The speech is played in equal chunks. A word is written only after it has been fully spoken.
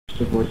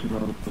a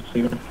voicemail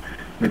receiver.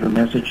 Leave a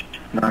message,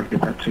 and I'll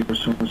get back to you as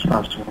soon as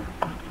possible.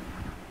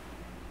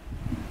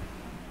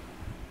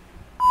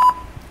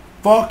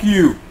 Fuck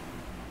you.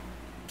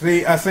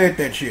 See, I said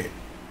that shit.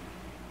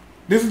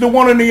 This is the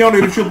one and the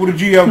only, the triple, the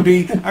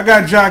G.O.D. I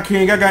got John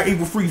King. I got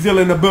Evil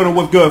Freezilla in the building.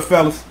 What's good,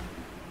 fellas?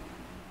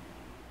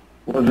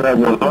 What's up,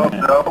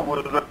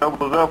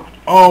 What's up?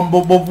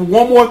 But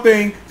one more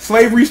thing,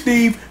 Slavery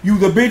Steve, you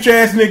the bitch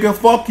ass nigga.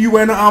 Fuck you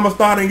and the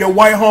Amistad and your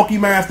white honky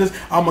masters.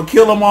 I'ma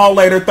kill them all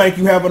later. Thank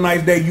you. Have a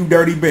nice day, you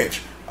dirty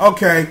bitch.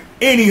 Okay.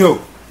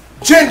 Anywho,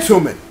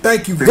 gentlemen,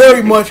 thank you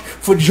very much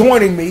for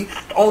joining me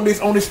on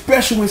this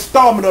special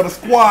installment of the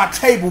Squad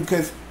Table.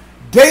 Cause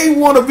day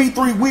one of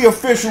V3, we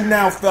official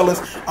now, fellas.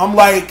 I'm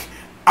like,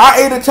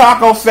 I ate a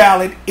taco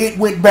salad. It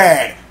went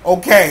bad.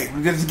 Okay,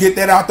 just get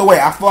that out the way.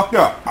 I fucked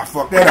up. I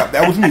fucked that up.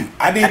 That was me.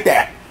 I did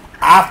that.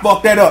 I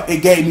fucked that up.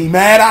 It gave me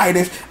mad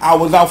itis. I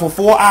was out for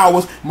 4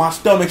 hours. My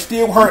stomach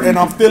still hurt, and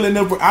I'm feeling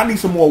the. I need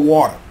some more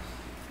water.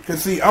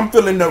 Cause see, I'm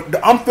feeling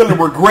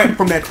regret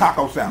from that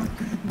taco salad.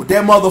 But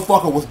that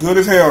motherfucker was good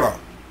as hell though.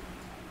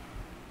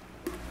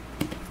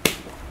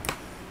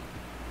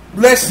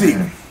 Let's see.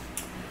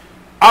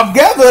 I've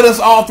gathered us,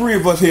 all three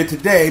of us here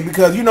today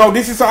because, you know,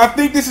 I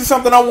think this is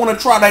something I want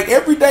to try. Like,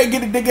 every day,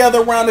 get it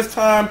together around this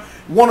time.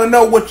 Want to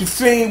know what you've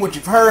seen, what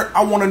you've heard.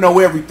 I want to know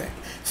everything.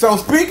 So,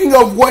 speaking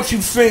of what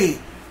you've seen,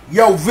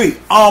 yo, V,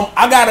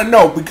 I got to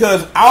know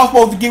because I was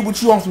supposed to get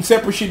with you on some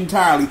separate shit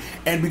entirely.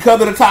 And because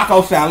of the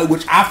taco salad,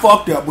 which I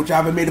fucked up, which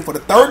I've admitted for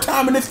the third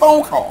time in this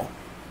phone call,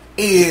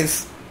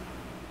 is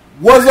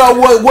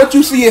what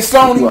you see at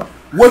Sony,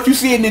 what you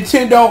see at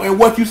Nintendo, and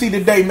what you see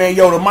today, man.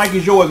 Yo, the mic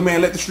is yours,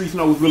 man. Let the streets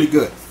know it's really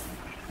good.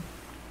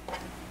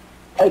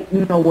 Hey,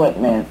 you know what,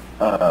 man?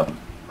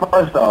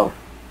 First off,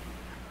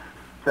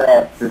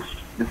 sad to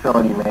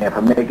Sony, man,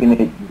 for making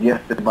it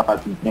just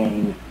about the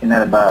games and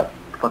not about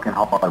fucking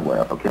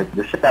hardware. Okay,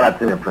 just shout out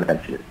to them for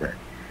that shit, man.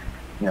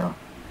 You know,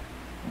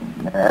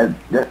 man,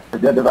 I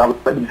was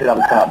letting you shit out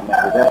the top,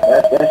 man.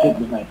 That shit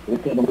was nice.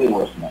 It came way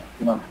worse, man.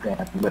 You know what I'm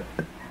saying? But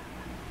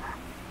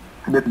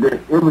it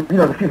was, you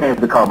know, the few games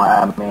that caught my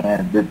eye,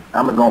 man.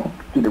 I'm just gonna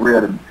keep it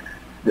real.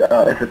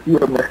 It's a few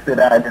of them that stood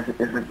out.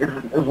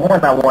 It was one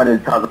I wanted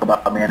to talk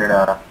about, man. And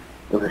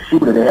it was a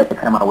shooter they had to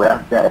come out with.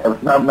 It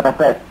was, matter of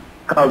fact,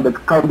 called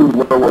Duty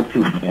World War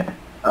II, man.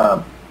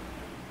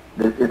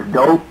 It's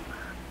dope.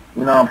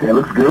 You know what I'm saying? It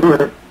looks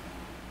good.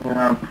 You know what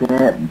I'm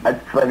saying? I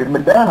just feel like it's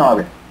been done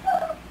already.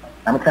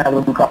 How many times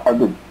will we Call of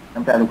Duty? How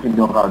many times will we keep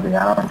doing Call of Duty? I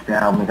don't understand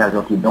how many times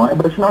we'll keep doing it,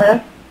 but you know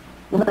what?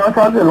 You know, it's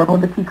all good. As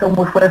long as they keep coming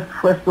with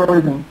fresh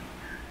stories and,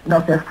 you know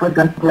what I'm saying, fresh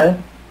gunplay.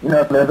 You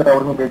know, there's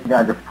always going to get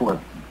guys just for it.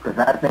 Because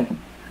I think,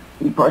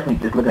 me personally,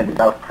 just looking at the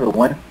Battlefield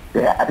 1,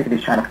 I think they're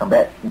trying to come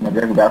back. You know,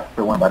 there's a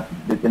Battlefield 1, but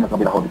they're not going to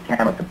be the whole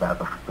camera to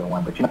Battlefield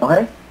 1. But, you know,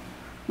 hey,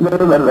 let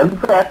them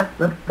try.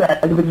 I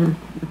think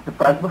it's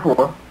surprised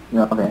before. You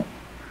know what I'm saying?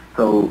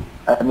 So,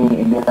 I mean,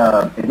 and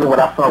then what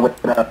I saw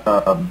with the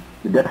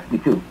Destiny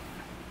 2,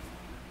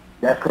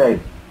 that's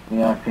crazy. You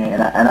know what I'm saying?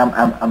 And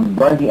I'm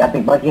Bungie. I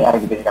think Bungie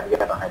actually got to get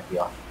back on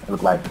HDR. It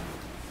looks like,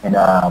 and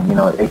you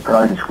know, they put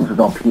all these exclusives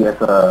on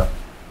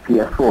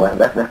PS4. And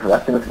that's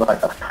looks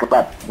like a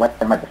slap right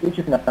in my features.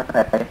 You know what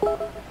I'm saying?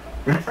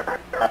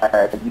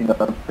 You know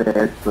what I'm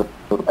saying? So,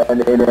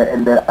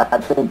 and then I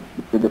think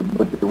the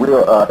real,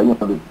 you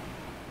know, the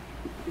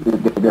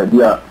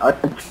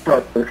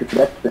Uncharted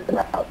that's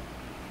out.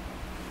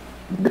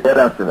 That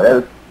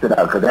stood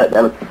out because that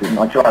was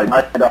Uncharted.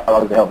 Naughty Dog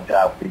always a hell of a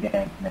job with the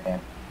game, man.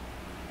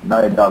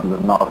 Naughty Dog was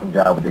an awesome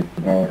job with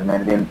the games,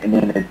 man. And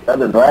then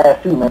the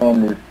last two,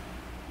 man, is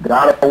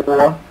God of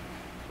War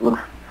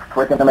looks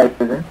freaking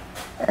amazing.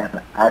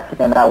 And I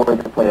cannot wait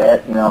to play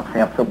that. You know what I'm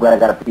saying? I'm so glad I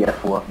got a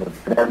PS4. But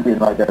for that reason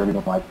like that, I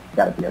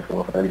got a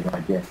PS4 for that reason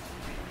like that.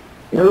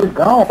 It was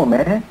gone,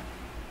 man.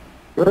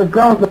 It was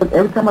gone. Look,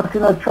 every time I see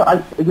another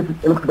truck, it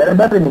looks better and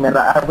better to me, man.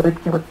 I really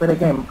can't wait to play that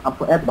game. I'm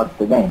so amped about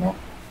the game, man.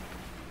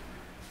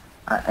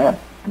 I am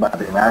about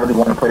it, man. I really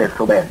want to play that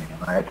so bad,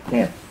 man.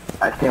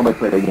 I can't wait to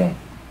play that game.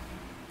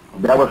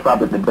 That was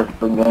probably the best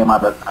game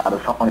out of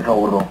Sony's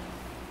whole little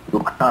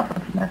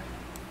conference, man.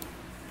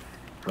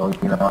 So,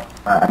 you know,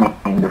 I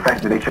mean, the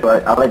fact that they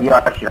showed all that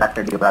VR shit, I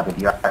said about the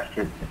VR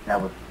shit, that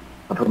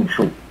put me to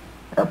sleep.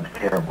 That was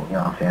terrible, you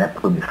know what I'm saying? That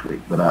put me to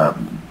sleep. But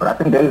I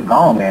think Days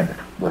Gone, man,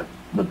 was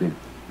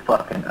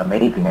fucking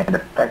amazing, man. The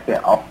fact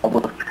that all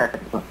those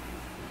characters,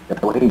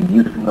 the way he's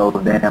using those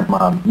damn,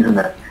 using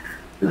the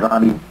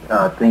zombie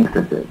things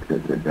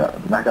to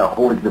knock out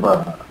hordes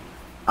of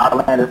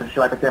Outlanders and shit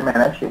like that, man,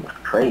 that shit was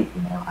crazy,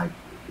 man. Like,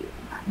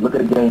 look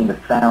at the game, the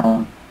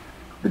sound,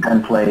 the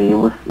gunplay, it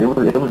was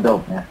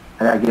dope, man.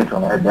 I gotta give it to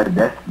him.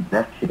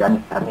 That shit got me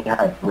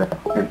high. It's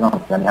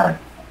got me high.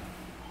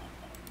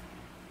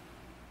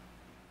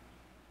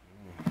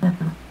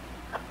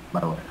 By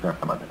the way, sorry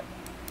about that.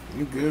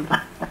 You good?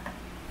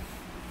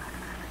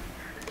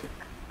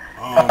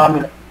 I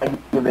mean, I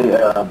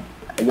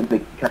give the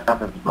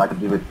conference like I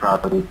give it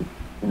probably,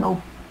 you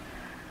know,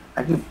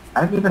 I give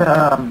it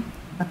an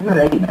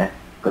 8, man,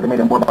 because they made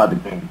it more about the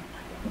game.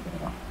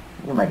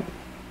 You make it.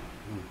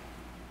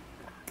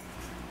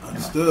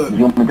 Understood.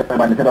 You want me to talk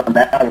about Nintendo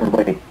now?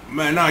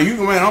 Man, nah,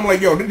 I'm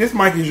like, yo, this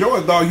mic is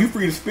yours, dog. You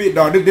free to spit,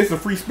 dog. This is a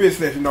free spit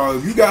session, dog.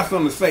 If you got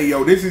something to say,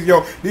 yo, this is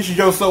your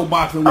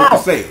soapbox and what to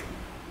say.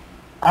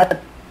 I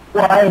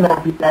didn't know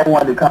if you guys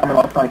wanted to comment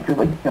on something too,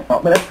 but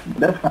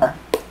that's fine.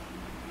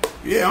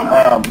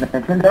 Yeah,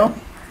 Nintendo.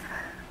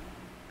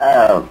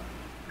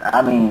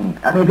 I mean,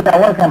 if I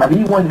want to comment, if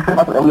you want to come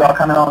up, we all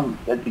comment on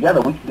it together,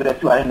 we can do that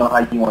too. I didn't know how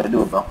you want to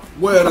do it, bro.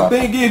 Well, the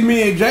thing is,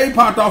 me and Jay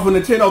popped off a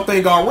Nintendo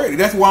thing already.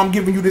 That's why I'm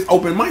giving you this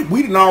open mic.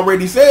 We didn't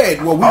already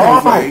said what we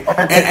gonna say,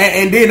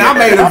 and then I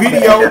made a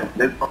video.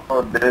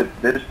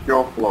 This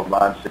your floor,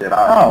 my shit.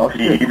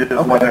 You just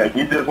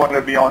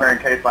wanted to be on there in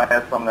case I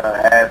had something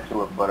to add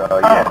to it. But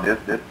this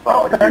is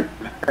all you.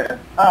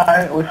 All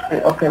right, well,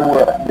 shit. Okay,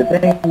 well, the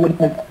thing with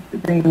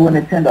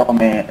Nintendo,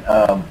 man.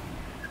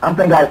 I'm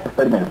thinking I for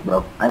 30 minutes,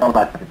 bro. I ain't gonna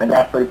lie to you. Thank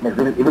God for 30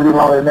 minutes. If it was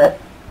longer than that,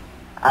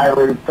 I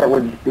already checked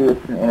what you did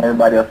and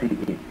everybody else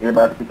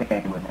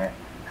came with, man.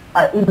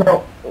 I just think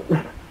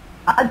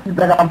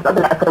I'm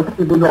told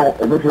people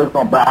eventually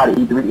gonna buy out of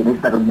E3 and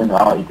it's not gonna be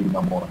all E3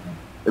 no more. Man.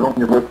 They're gonna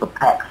just wait for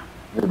packs.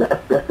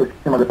 That's just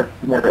some of the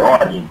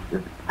audience.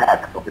 It's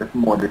packs. So it's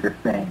more than this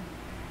thing.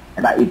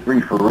 And not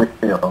E3 for real.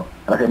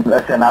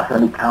 Let's say not for a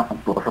new console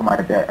or something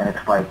like that, and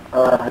it's like,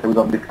 here we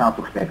go, this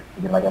console specs.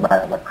 Like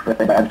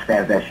everybody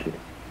understands that shit.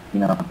 You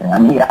know what I'm saying? I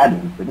mean, I do,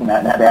 but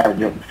not the average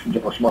Joe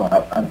Schmo. I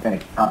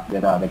understand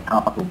that they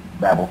console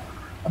babble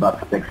about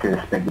specs here,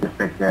 spec this,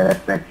 spec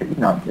that spec here. You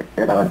know,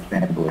 everybody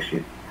understands the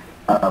bullshit.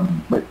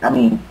 But I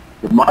mean,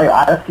 the Mario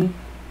Odyssey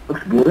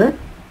looks good,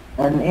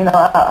 and you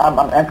know,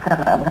 I'm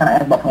kind of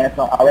asked about playing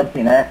some. I love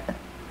seeing that.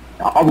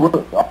 All the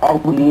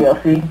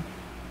DLC.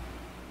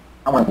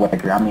 I went with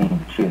it. I mean,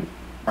 shit.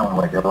 I went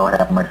with it. Lord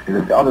have mercy.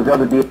 All those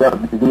other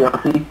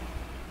DLC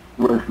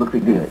was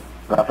looking good.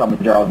 So I saw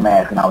Majora's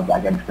Mask, and I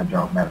got mixed up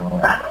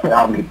Majora's Mask.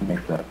 I was getting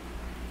mixed up.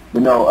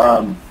 But no,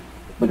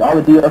 with all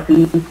the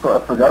DLCs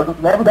for those,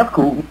 that's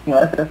cool. You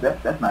know,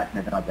 that's nice,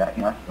 anything like that.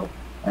 You know, that's cool.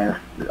 And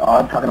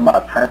all talking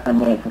about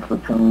tournaments and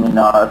Splatoon and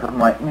all that. So I'm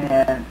like,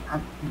 man,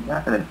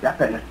 y'all could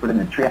just put it in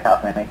the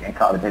treehouse and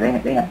call it. They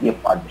have to be a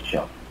part of the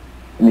show.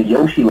 And the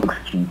Yoshi looks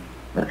cheap.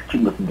 That's a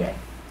cute looking game.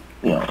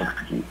 You know,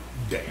 looks cute.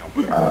 Damn.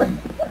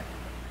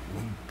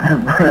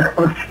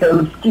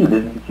 It's cute.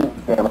 It's cute.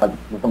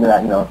 Something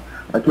like, you know,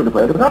 my kid to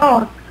play. It goes,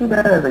 oh, it's cute.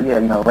 Yeah,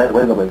 you know, way to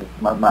go, baby.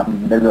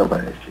 They go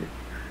play that shit.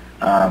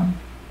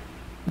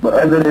 But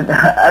other than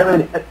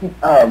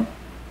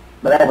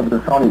but that was the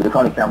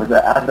Sony cameras.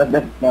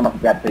 That game I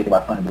forgot to tell you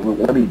about Sony, but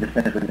let me just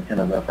finish with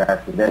Nintendo real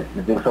fast.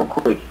 They were so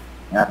quick,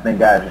 and I think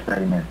guys just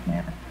 30 minutes,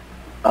 man.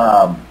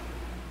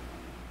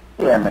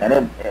 Yeah,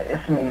 man,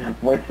 it's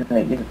just wasting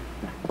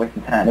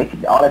time.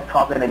 All that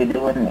talking they be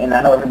doing, and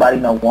I know everybody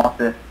wants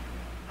to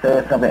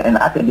say something, and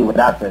I could do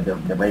without the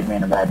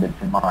Rayman and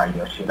Rabbids and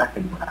Mario shit. I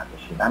could do without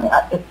this shit. I mean,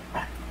 I guess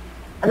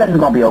it's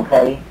gonna be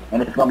okay,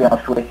 and it's gonna be on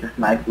Switch. It's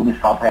nice.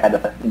 Ubisoft had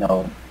to, you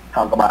know,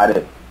 talk about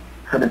it.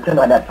 So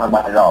Nintendo had to talk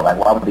about it all. Like,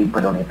 why would they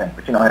put it on anything?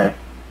 But you know, hey,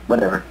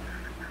 whatever.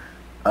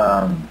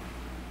 I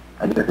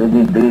guess they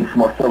did some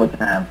more filler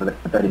time for the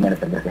 30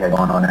 minutes. I guess they had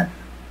going on there.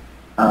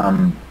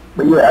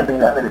 But yeah, I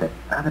think other than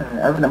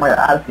Mario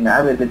Odyssey, I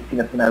really did see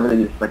that. I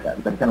really just like that.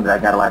 I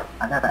gotta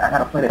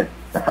play that.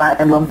 The Fire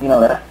Emblem, you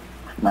know, that's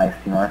nice.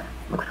 You know, that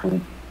looks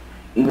sweet.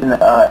 Even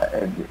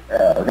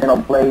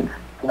Xenoblade,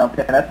 you know,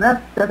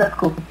 that's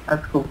cool.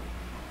 That's cool.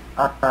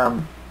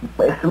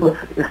 But it still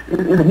looks, it's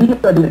a medium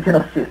of the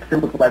Nintendo shit. Still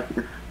looks like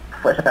it's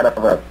fresh out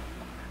of a.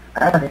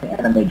 I haven't seen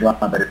anime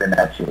drama better than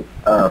that shit.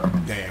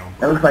 Damn.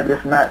 It looks like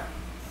it's not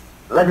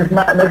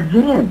next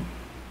gen.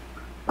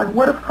 Like,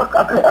 what the fuck?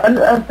 Okay, I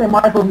understand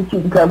Mario's supposed to be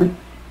cute and cuddly.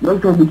 You're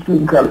supposed to be cute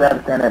and cuddly, I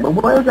understand that. But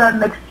where's our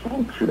next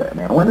gen shit at,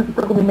 man? When is it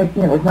going to be next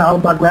gen? It's not all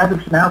about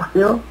graphics now,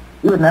 still?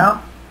 Even now?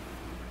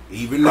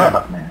 Even now.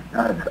 Fuck, man.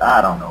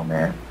 I don't know,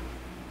 man.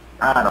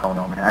 I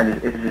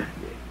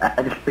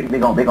just think they're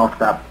gonna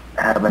stop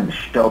having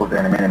shows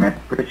there in a minute, man.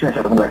 Pretty sure it's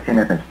going to be like 10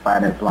 minutes,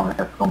 5 minutes long.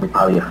 That's going to be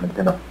probably it for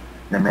Nintendo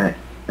in a minute.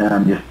 And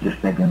I'm just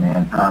thinking,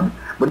 man.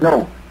 But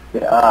no,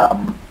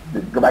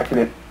 go back to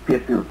the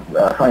PS2,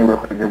 Sony real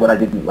quick. What I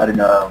didn't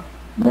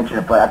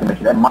mention, but I can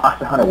mention that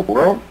Monster Hunter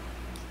World.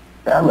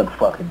 That looks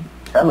fucking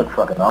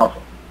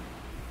awesome.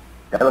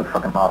 That looks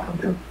fucking awesome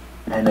too.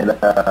 And it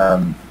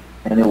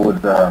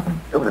was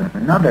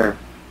another.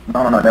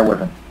 No, that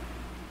wasn't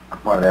a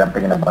part of that. I'm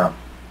thinking about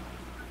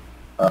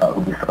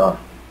Ubisoft.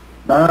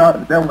 No,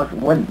 that was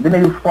when didn't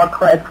they do Far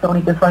Cry at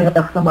Sony? Did Sony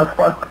have some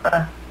Far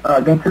Cry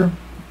game 2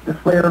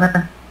 display on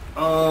there?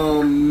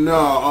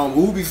 No.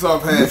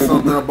 Ubisoft had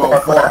something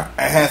about Far Cry.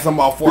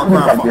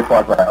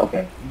 Far Cry.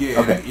 Okay.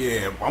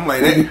 Yeah. I'm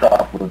like that.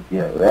 Ubisoft was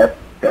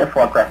that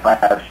Far Cry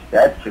 5.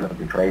 That shit gonna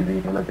be crazy.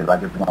 It looks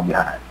like it's gonna be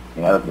hot.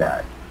 You know, it's gonna be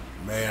hot.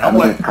 Man, I'm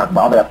talking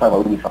about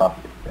Ubisoft.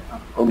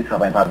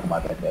 Ubisoft ain't talking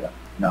about that better.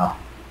 No.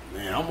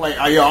 Man, I'm like,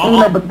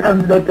 but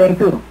that's their thing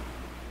too.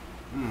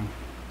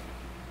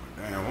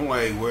 Damn, I'm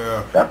like,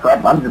 well.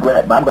 I'm just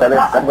glad. I'm glad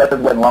this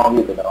wasn't long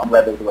either. Though. I'm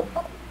glad this wasn't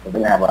long. They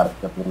didn't have a lot of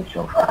stuff in the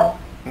show.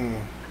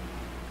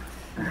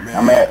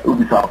 I'm at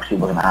Ubisoft shit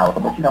was an hour,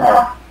 but you know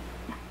what?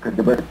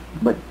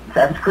 But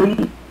Assassin's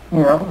Creed, you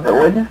know, the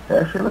Origins,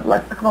 that shit look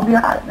like it's gonna be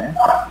alright, man.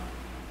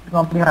 It's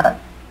gonna be alright.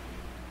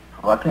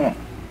 So I can't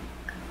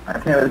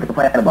really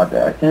complain about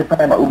that. I can't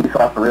complain about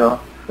Ubisoft for real.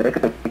 They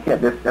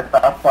kept this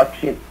South Park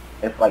shit.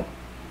 It's like,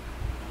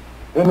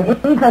 I mean,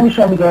 anytime you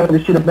show me games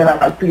that should have been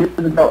out like 2 years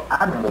ago,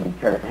 I don't really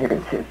care to hear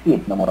it, see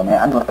it no more,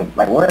 man. I'm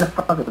like, where the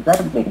fuck is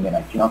that game been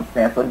at? You know what I'm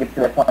saying? So it gets to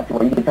that point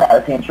where you get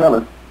tired of seeing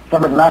trailers.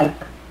 Trailer nice.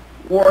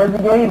 Where is the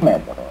game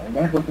at, though? The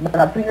game's supposed to have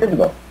been out 2 years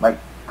ago. Like,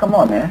 come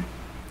on, man.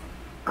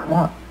 Come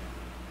on.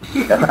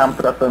 That's how I'm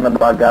feeling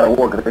about God of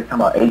War, because they're talking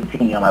about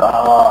 18. I'm like,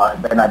 oh,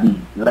 it better not be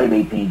late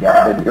 18,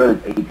 guys. It better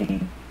be early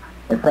 18.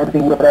 And same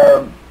thing with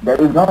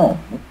Days Gone.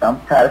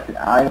 I'm tired of,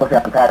 I ain't gonna say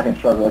I'm tired of seeing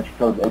trailers.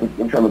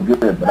 The trailer looks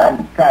good, but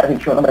I'm tired of seeing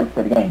trailers. I'm ready to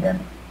play the game, damn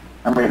it.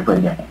 I'm ready to play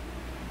the game.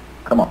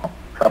 Come on.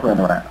 Stop playing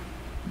around.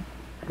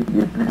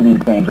 Just these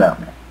games out,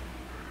 man.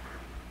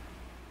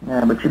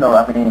 Yeah, but you know,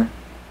 I mean,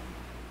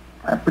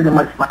 I pretty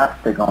much my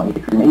stick on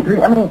E3.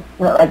 E3, I mean,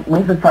 you know, like,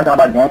 when you're talking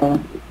about games,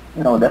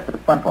 you know, that's the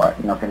fun part.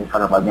 You know what I'm saying? You're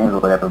talking about games or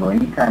whatever, but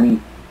anytime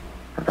you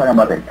start talking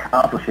about that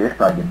console shit, it's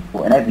starting getting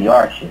cool. And that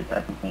VR shit,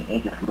 I mean,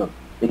 it just look,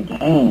 the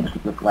games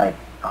look like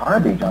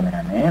garbage on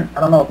that, man. I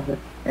don't know if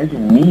it's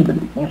just me, but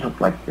the games look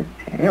like they're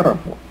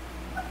terrible.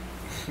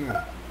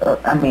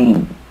 I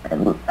mean, I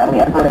know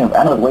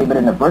it's way better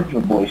than the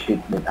Virtual Boy shit,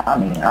 but I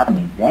mean,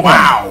 damn.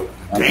 Wow,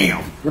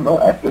 damn.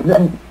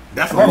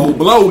 That's a low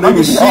blow,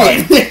 nigga.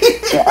 Shit.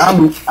 Yeah,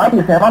 I'm just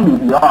saying, I'm in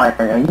VR,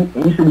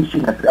 and you should be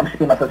shooting. I'm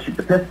shooting myself shoot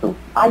the pistol.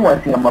 I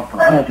want to see him up from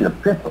hand to the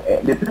pistol.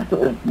 The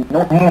pistol is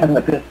no hands in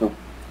the pistol,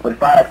 but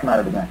fire come out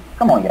of the gun.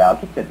 Come on, y'all,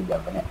 get that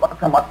together, man. Why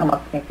come I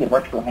can't see a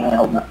virtual hand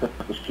holding a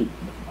pistol shoot?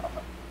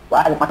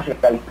 Why is my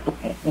shit got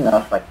you know?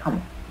 It's like, come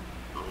on.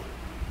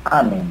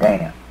 I mean,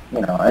 damn.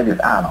 You know, I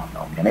don't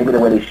know, man. Maybe the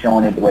way they're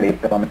showing it, the way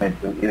they're filming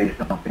it, they just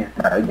don't think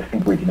it's it just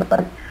seems weird, you know,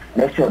 like.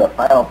 And they showed a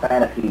Final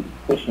Fantasy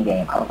fishing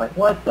game. I was like,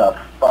 what the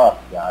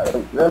fuck,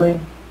 y'all? Really?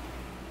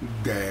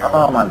 Damn.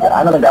 Oh my god.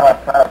 I know the guy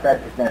was Final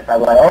Fantasy fans. I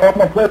was like, oh, I'm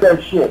gonna play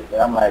that shit.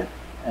 And I'm like,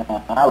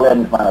 I love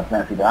me Final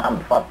Fantasy, but I'm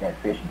fuck that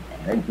fishing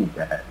game. They keep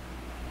that.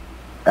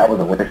 That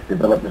was a waste.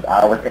 Developers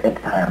hours and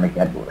time to make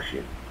that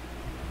bullshit.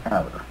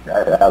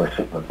 That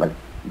shit looked like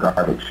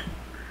garbage.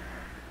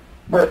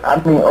 But I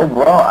mean,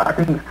 overall, I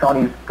think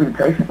Sony's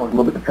presentation was a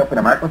little bit tougher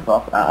than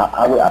Microsoft.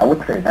 I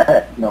would say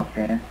that, you know what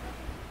I'm saying?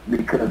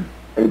 Because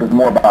it was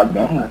more about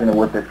games than it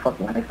was this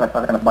fucking, when they start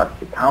talking about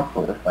the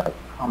console, it's like,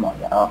 come on,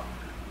 y'all.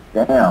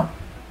 Damn.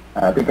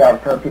 I think I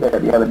was telling you that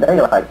the other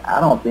day, like, I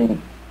don't think,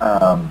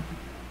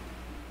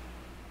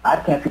 I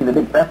can't see the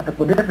big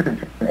graphical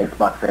difference in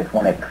Xbox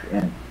One X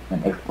and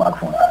Xbox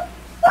One.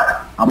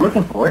 I'm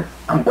looking for it.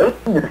 I'm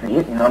waiting to see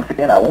it, you know what I'm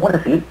saying? I want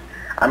to see it.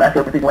 I'm not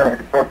sure if it's when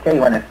it's 4K,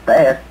 when it's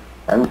fast.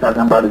 Like, we were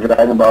talking about the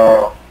Dragon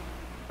Ball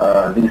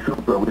Z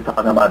Super, we were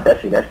talking about that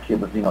shit. That shit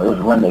was, you know, it was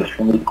running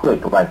extremely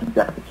quick. Like, you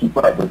got to keep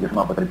up with this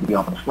motherfucker to be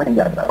on the screen. You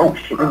got to be like, oh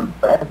shit, this is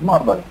fast as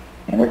motherfucker.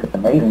 And it's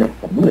amazing they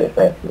can do that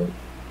fast. So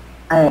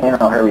I ain't in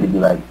no hurry to be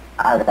like,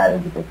 I gotta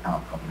get this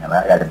console, man.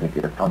 I gotta get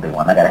this something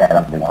one. I gotta have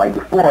something one. Like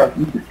before,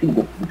 you could see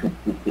this between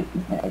 360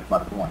 and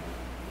Xbox One.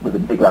 It was a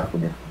big graphical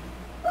difference.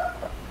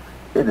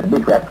 There's a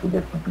big graphical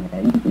difference,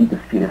 man. You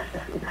can see this.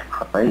 It's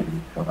crazy.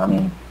 So I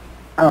mean,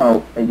 I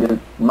don't know. It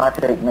just my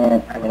take,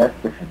 man. I mean, that's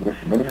just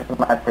maybe just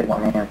my take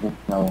on man. Just, you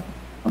know,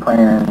 I'm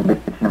playing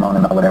bitching on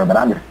and or whatever. But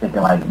I'm just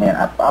thinking like, man,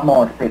 I'm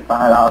going to pay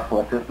 $500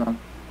 for a system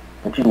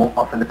that you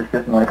offer this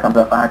system when it comes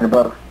up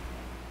 $500.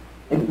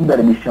 You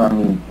better be showing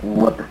me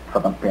what the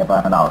fuck I'm paying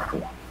 $500 for.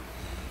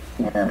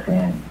 You know what I'm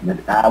saying?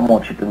 I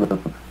want you to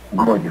look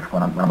gorgeous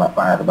when I'm about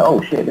 $500.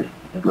 Oh shit, this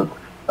looks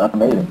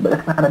amazing. But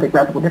it's not a big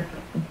graphical difference.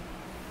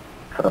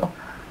 So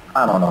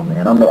I don't know,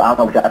 man. I don't know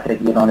what y'all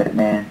take it on it,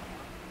 man.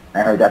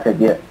 I heard y'all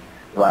take it,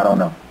 so I don't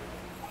know.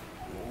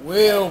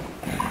 Well,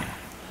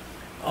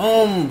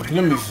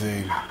 let me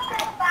see.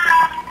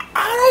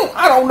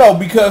 I don't know,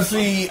 because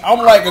see,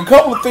 I'm like a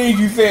couple of things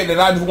you said that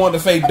I just wanted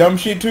to say dumb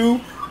shit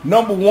to.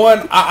 Number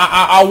one,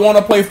 I want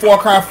to play Far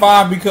Cry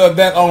 5 because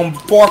that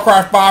Far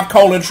Cry 5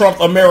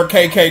 trumps America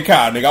KKK,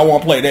 nigga. I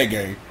want to play that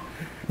game.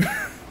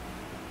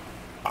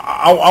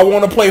 I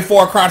want to play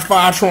Far Cry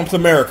 5 trumps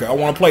America. I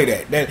want to play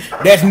that.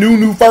 That's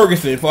new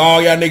Ferguson for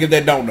all y'all niggas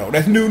that don't know.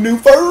 That's new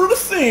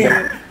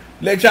Ferguson.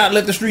 Let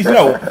the streets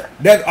know.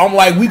 That I'm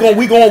like we going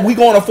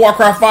to Far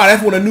Cry 5.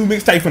 That's when a new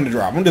mixtape finna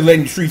drop. I'm just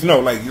letting the streets know.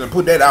 Like, you know,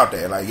 put that out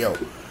there. Like, yo.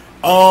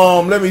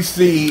 Let me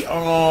see.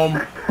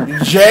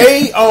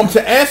 Jay,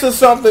 to answer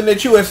something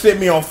that you had sent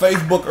me on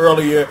Facebook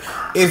earlier,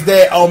 is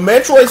that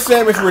Metroid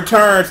Samus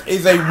Returns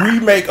is a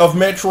remake of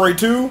Metroid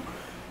 2,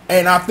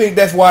 and I think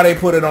that's why they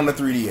put it on the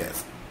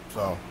 3DS.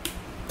 So,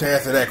 to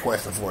answer that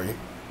question for you.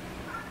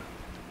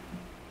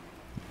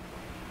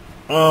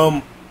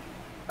 I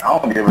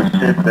don't give a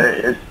shit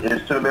that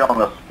it should be on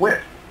the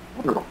Switch.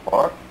 What the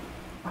fuck?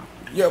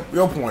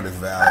 Your point is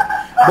valid,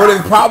 but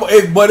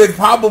it's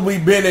probably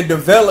been in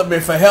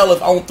development for hell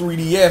on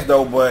 3DS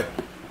though. But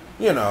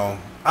you know,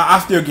 I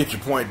still get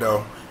your point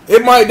though. They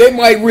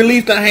might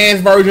release the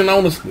enhanced version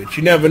on the Switch.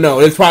 You never know.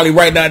 It's probably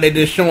right now they're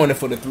just showing it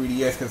for the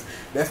 3DS because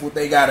that's what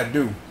they gotta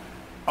do.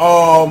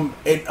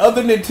 In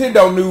other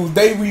Nintendo news,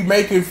 they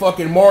remaking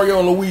fucking Mario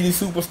and Luigi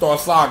Superstar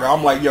Saga.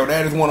 I'm like, yo,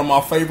 that is one of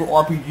my favorite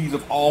RPGs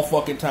of all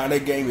fucking time.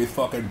 That game is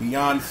fucking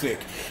beyond sick.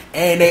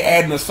 And they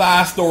adding a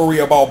side story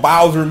about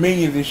Bowser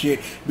minions and shit,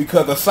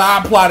 because the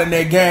side plot in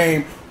that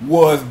game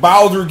was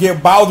Bowser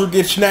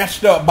gets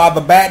snatched up by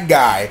the bad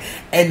guy,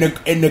 and the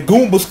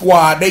Goomba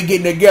squad, they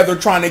getting together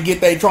trying to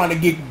get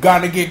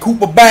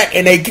Koopa back,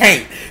 and they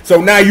can't.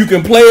 So now you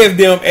can play as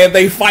them as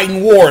they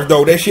fighting wars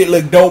though. That shit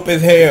look dope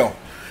as hell.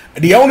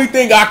 The only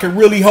thing I could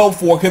really hope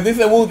for, because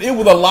it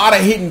was a lot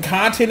of hidden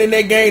content in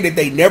that game that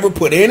they never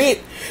put in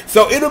it.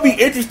 So it'll be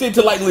interesting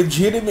to like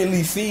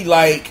legitimately see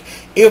like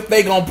if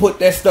they gonna put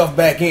that stuff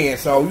back in.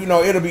 So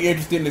it'll be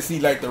interesting to see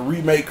like the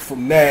remake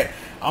from that.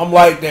 I'm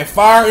like, that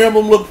Fire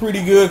Emblem looked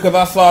pretty good because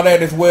I saw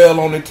that as well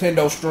on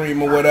Nintendo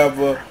Stream or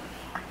whatever.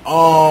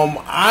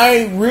 I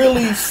ain't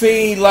really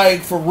seen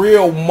like for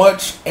real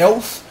much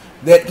else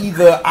that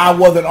either I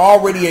wasn't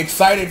already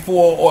excited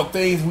for or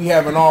things we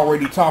haven't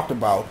already talked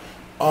about.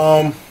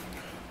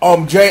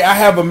 Jay, I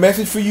have a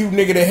message for you,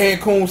 nigga. The head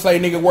coon say,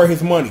 nigga, where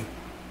his money?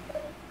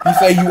 He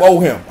say you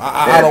owe him.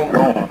 I don't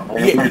know.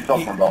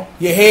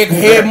 Yeah,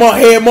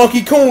 head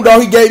monkey coon,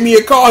 dog. He gave me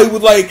a call. He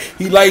was like,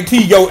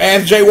 T, yo,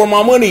 ask Jay where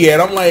my money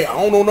at. I'm like, I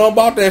don't know nothing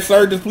about that,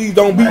 sir. Just please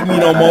don't beat me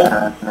no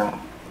more.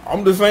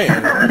 I'm just saying. You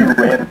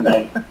ain't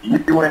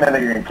that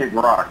nigga gonna kick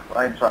rocks.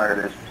 I ain't trying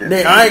to this shit.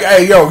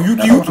 Hey,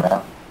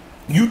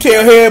 you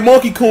tell head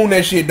monkey coon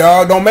that shit,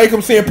 dog. Don't make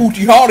him send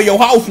Poochie Hall to your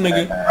house,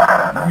 nigga.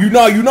 You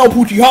know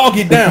Poochie Hall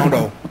get down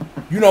though.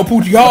 You know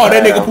Poochie Hall,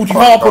 that nigga Poochie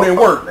Hall put in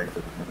work.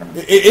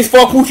 It's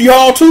fuck Poochie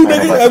Hall too,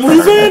 nigga. That's what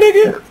you saying,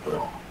 nigga?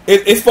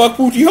 It's fuck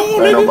Poochie Hall,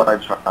 nigga. Ain't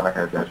nobody trying to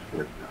have that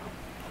shit.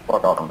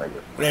 Fuck all them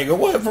niggas. Nigga,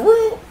 what, for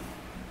real?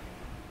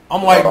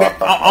 I'm like,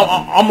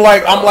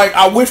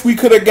 I wish we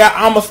could have got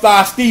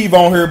Amistad Steve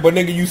on here, but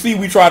nigga, you see,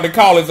 we tried to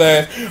call his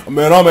ass.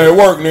 Man, I'm at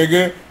work,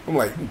 nigga. I'm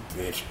like,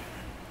 bitch.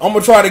 I'm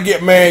gonna try to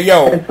get, man,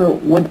 yo. Hey, so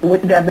what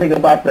you got to think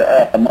about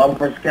the Marvel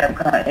vs.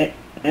 Capcom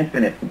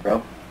Infinite,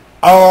 bro?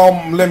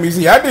 Let me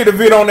see. I did a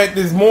vid on that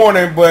this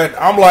morning, but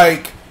I'm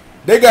like,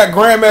 they got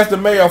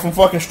Grandmaster Mayo from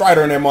fucking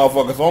Strider in that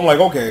motherfucker, so I'm like,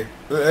 okay,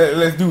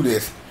 let's do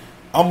this.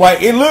 I'm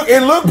like, it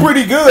looked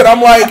pretty good.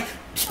 I'm like,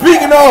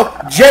 speaking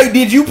of, Jay,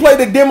 did you play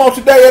the demo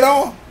today at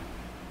all?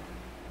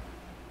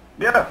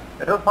 Yeah,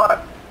 it was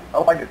hot. I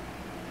like it.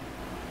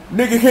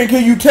 Nigga,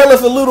 can you tell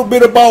us a little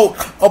bit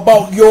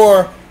about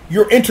your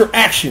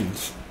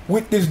interactions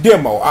with this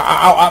demo?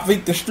 I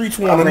think the streets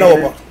want to know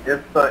about.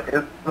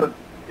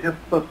 It's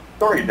a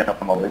story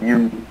demo.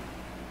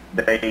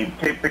 They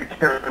keep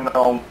picturing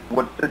on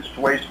what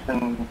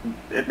situation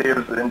it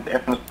is in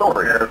the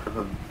story. There's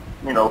a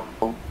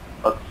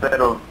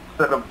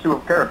set of two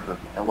characters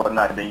and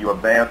whatnot. Then you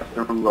advance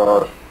through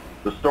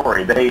the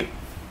story. They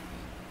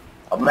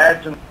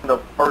imagine the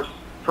first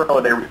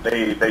trailer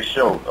they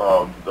showed.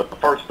 The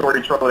first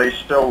story trailer they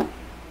showed.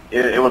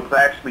 It was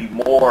actually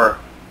more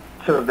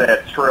to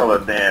that trailer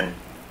than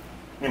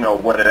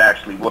what it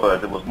actually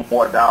was. It was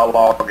more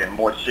dialogue and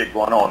more shit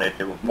going on. It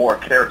was more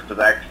characters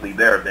actually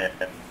there than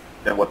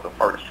what the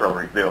first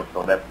trailer revealed.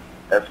 So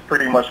that's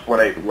pretty much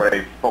where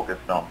they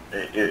focused on.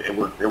 It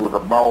was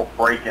about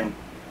breaking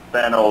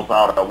Thanos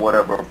out of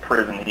whatever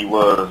prison he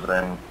was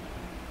and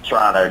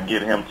trying to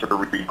get him to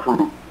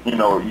recruit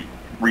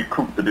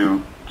the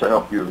dude to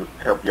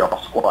help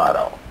y'all squad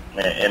out.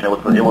 And it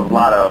was a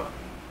lot of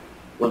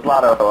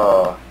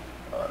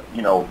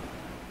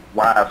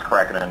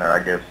wisecracking in there, I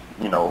guess.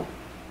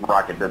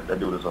 Rocket, that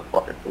dude is a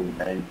fucking fool,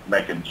 man. He's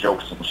making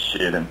jokes and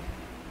shit, and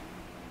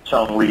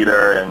Chung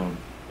leader, and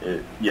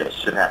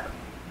shit happened.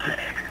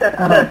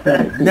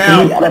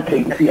 Now, I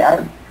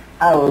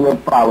have a real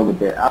problem with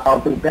that. I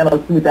don't think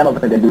Thanos think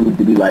that dude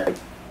to be like,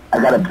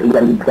 I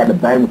gotta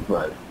bang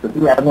first. If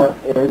he got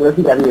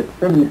the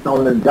Infinity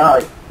Stone in his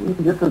dog, he's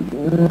just a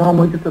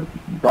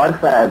dark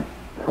side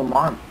from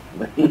Marvel.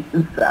 I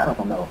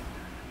don't know.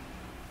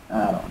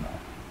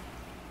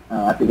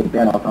 I think if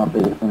Thanos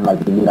something, it seems like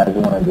he just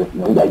want to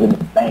we gotta give him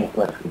the bang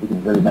first because he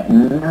can really bang.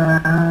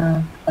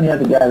 Any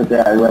other guys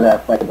there, I'd rather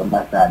have fight on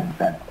my side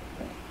than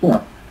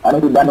Thanos. I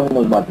don't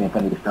know about the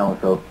Infinity Stone,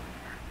 so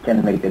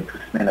can't make that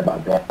spin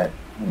about that. But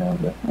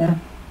yeah.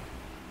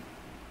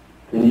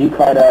 Did you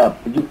fight? Get a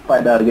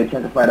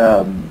chance to fight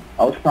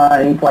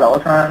Ultron? You fought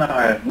Ultron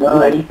or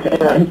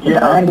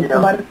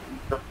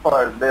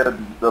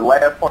the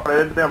last part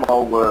of the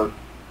demo was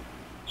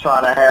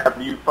trying to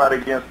have you fight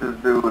against this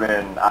dude,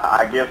 and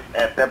I guess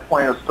at that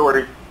point in the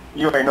story,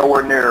 you ain't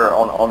nowhere near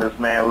on this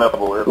man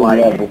level. It's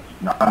like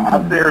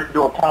I'm there to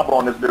do a combo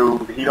on this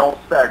dude. He don't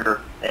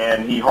stagger,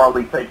 and he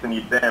hardly takes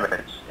any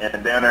damage.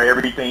 And down there,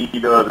 everything he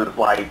does is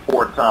like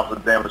 4 times the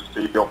damage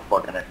to your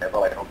fucking ass. I'm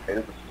like, okay,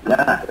 this is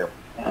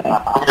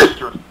I'm just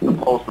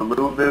supposed to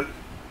lose this.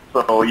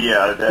 So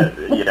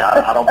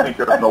I don't think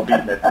there's no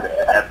beating at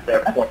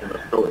that point in the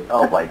story. I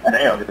was like,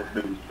 damn, this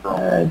dude's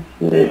strong.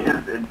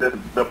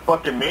 The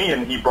fucking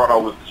minion he brought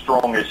out was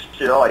strong as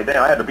shit. I was like,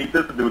 damn, I had to beat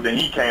this dude. Then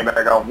he came back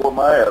and whooped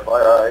my ass. All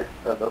right,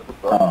 that's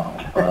what's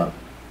up.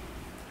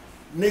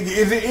 Nigga,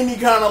 is it any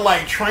kind of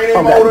like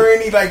training mode or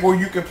any like where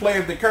you can play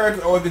as the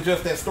character, or is it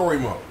just that story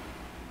mode?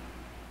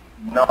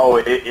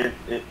 No, it's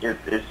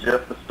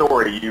just the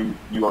story. You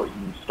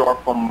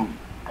start from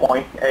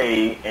point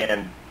A,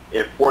 and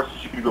it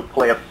forces you to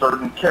play a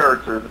certain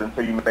characters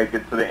until you make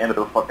it to the end of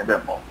the fucking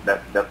demo.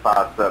 That's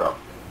how it's set up.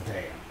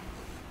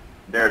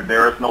 Damn.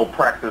 There is no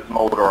practice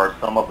mode or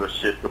some other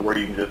shit to where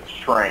you can just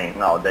train.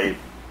 No,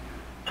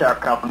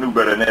 Capcom knew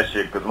better than that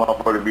shit because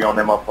motherfuckers be on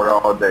them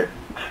motherfucker all day.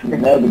 You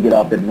never get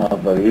off that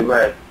motherfucker. You're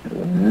right.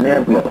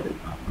 Never get off it.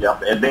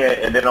 Yep, and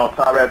then on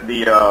top of that,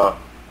 the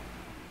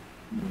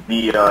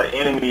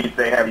enemies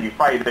they have you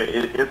fight,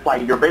 it's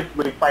like you're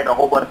basically fighting a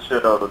whole bunch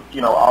of,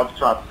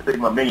 Ultron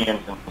Sigma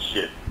minions and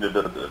shit.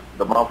 The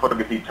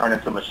motherfuckers be turned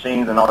into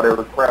machines and all that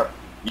other crap.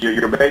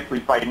 You're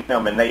basically fighting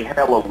them, and they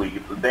hella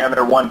weak. So damn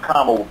near one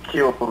combo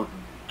kills them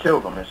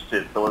and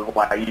shit. So it's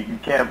like you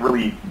can't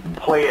really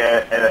play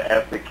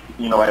as the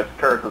as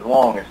characters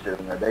long and shit.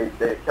 And they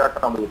can't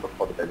tell me what the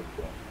fuck they're doing.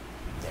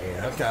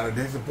 Damn, that's kind of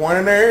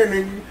disappointing there,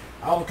 nigga.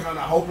 I was kind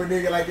of hoping,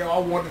 nigga, like, yo, I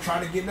wanted to try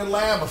to get in the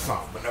lab or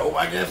something, but no,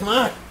 I guess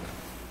not.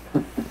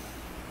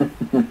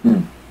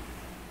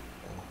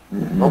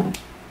 Nope.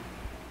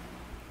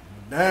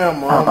 Damn,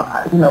 man.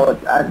 I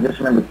just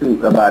remember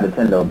too about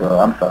Nintendo, bro.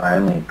 I'm sorry, I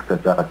mean,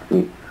 because y'all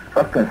see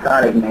fucking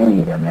Sonic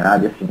Mania, man. I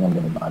just remember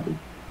about it.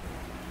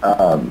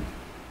 I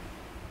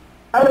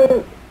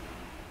mean,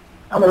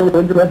 I'm a little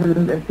interested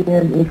in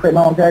seeing me create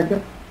my own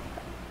character.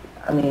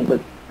 I mean,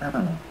 but I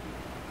don't know.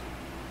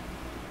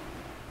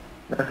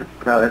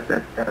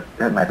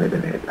 That might be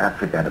it. I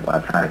forgot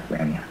about Sonic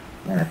Mania.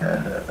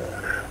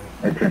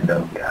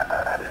 Nintendo,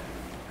 God.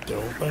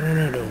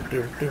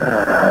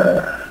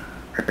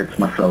 Hurts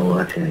my soul,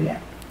 I tell you.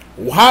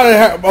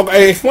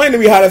 Okay, explain to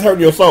me how that's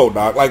hurting your soul,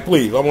 dog. Like,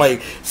 please. I'm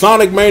like,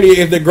 Sonic Mania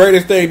is the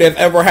greatest thing that's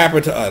ever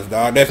happened to us,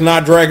 dog. That's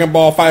not Dragon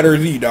Ball Fighter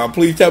Z, dog.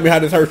 Please tell me how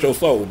this hurts your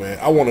soul, man.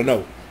 I want to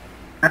know.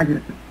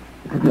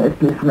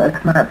 It's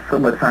not so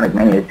much Sonic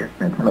Mania. It's just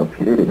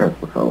Nintendo. It hurts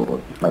my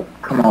soul. It's like,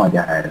 come on,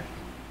 guys.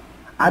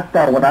 I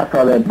thought when I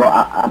saw that ball,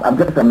 I'm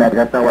just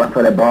imagining. I thought when I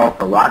saw that ball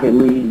for Rocket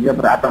League, I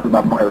thought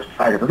about Mario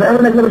Strikers. I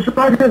was like,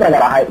 Strikers, I got a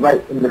hype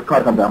right in this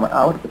car comes out. I'm like,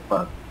 oh, what the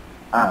fuck?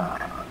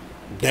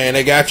 Damn,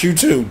 they got you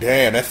too.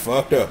 Damn, that's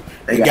fucked up.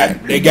 They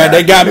got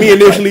me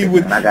initially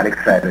with. I got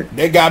excited.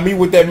 They got me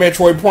with that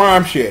Metroid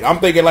Prime shit. I'm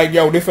thinking like,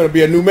 yo, this gonna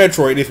be a new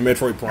Metroid. This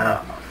Metroid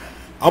Prime.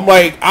 I'm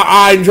like,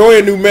 I enjoy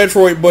a new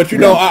Metroid, but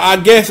I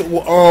guess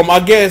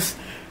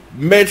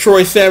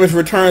Metroid Samus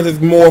Returns is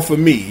more for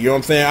me. You know what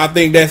I'm saying? I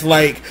think that's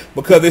like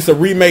because it's a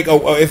remake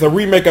of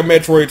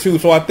Metroid 2,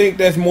 so I think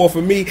that's more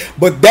for me.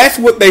 But that's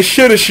what they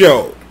should have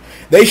showed.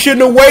 They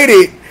shouldn't have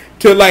waited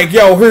to like,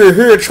 yo,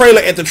 here a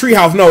trailer at the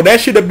treehouse. No, that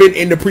should have been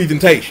in the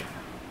presentation.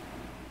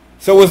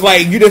 So it's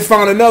like you just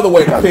found another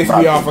way to piss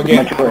me off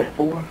again. Metroid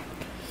 4?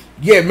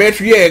 Yeah,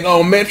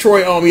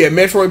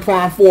 Metroid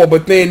Prime 4,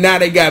 but then now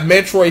they got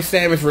Metroid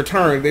Samus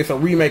Returns. It's a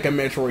remake of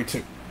Metroid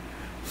 2.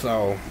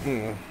 So,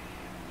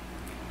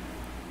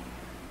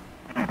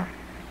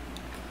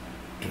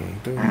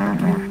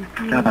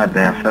 God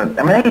damn, so,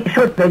 I mean, they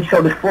showed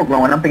this 4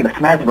 growing. I'm thinking of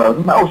Smash Bros.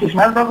 I'm like, oh shit,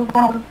 Smash Bros. Was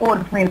going on with this 4.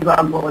 This means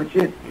I'm going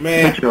shit.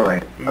 Man,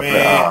 Metroid.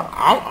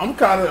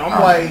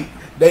 I'm like,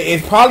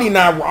 it's probably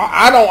not.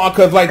 I don't,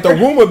 because like the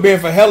rumor been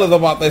for hellas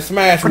about that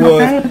Smash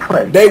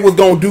was they was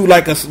gonna do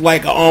like a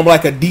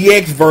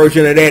DX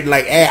version of that,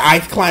 like add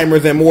ice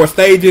climbers and more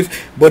stages.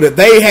 But if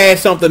they had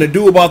something to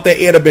do about that,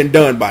 it'd have been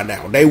done by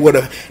now. They would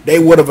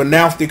have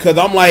announced it. Because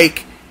I'm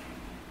like,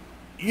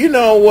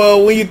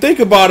 when you think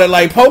about it,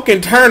 like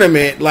Pokken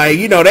Tournament, like,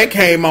 that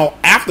came out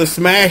after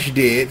Smash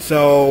did,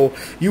 so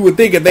you would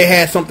think if they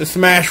had something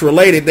Smash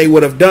related, they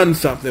would have done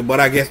something, but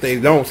I guess they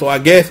don't, so I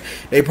guess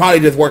they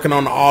probably just working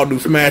on the all-new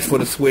Smash for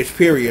the Switch,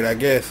 period, I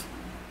guess.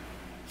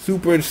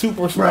 Super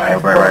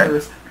Smash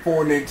Brothers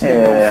for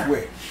Nintendo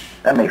Switch.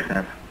 That makes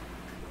sense.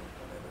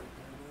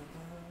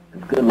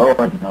 Good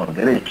lord, no,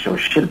 they didn't show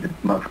shit, this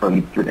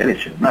motherfucker, they didn't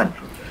show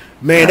nothing.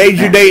 Man, they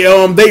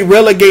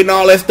relegating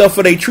all that stuff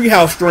for their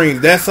treehouse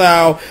streams. That's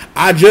how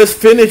I just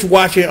finished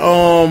watching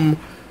the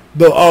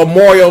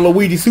Mario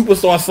Luigi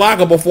Superstar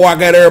Saga before I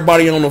got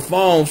everybody on the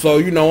phone. So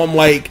I'm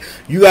like,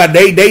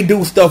 they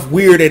do stuff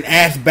weird and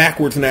ass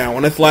backwards now,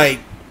 and it's like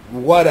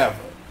whatever.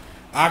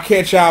 I'll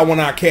catch y'all when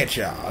I catch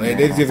y'all.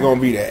 It's just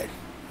gonna be that.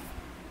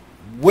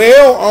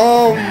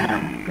 Well,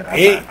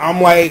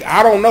 I'm like,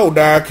 I don't know,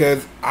 dog,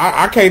 because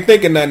I can't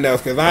think of nothing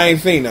else because I ain't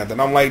seen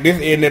nothing. I'm like,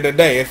 this end of the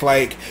day, it's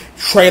like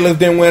trailers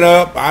then went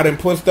up. I didn't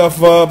put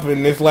stuff up,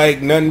 and it's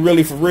like nothing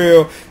really for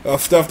real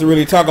stuff to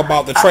really talk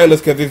about the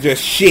trailers because it's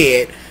just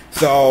shit.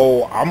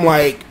 So I'm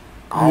like,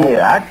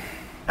 I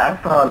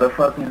saw the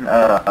fucking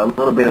a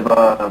little bit of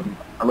a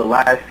little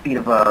live feed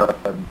of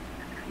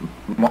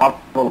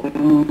Marvel,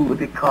 what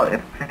they call it,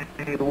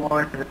 Infinity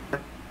Wars.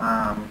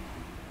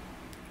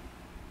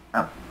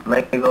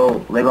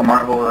 Lego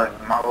Marvel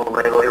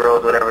Lego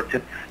Heroes, whatever,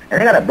 too. And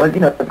they got a bunch,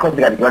 of course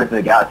they got the Guardians of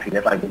the Galaxy.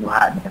 That's like the new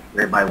hotness.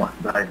 Everybody wants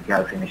the Guardians of the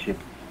Galaxy and shit.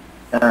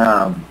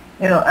 I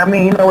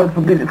mean, it's a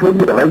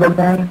good Lego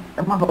game.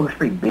 That motherfucker's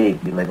pretty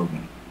big, the Lego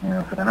game. You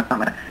know what I'm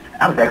saying?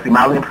 I was actually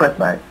mildly impressed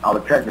by it. All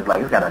the characters,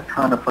 like, it's got a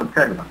ton of fucking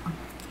characters.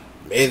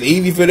 It's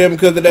easy for them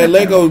because of that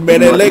Lego,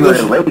 man. That Lego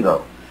shit.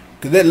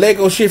 Because that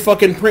Lego shit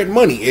fucking print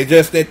money. It's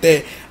just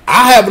that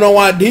I have no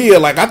idea.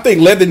 Like, I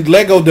think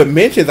Lego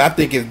Dimensions, I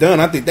think it's done.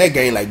 I think that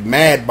game, like,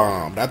 mad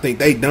bombed. I think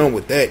they done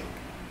with that.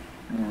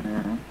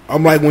 Mm-hmm.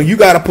 I'm like, when you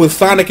got to put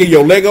Sonic in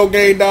your Lego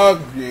game,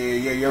 dog,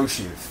 yeah, your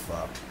shit is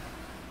fucked.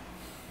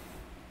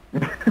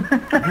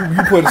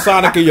 you put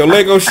Sonic in your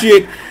Lego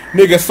shit,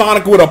 nigga,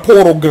 Sonic with a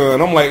portal gun.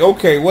 I'm like,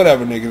 okay,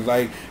 whatever, niggas.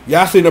 Like,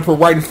 y'all sitting up here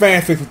writing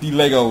fanfics with these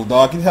Legos,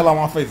 dog. Get the hell out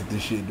of my face with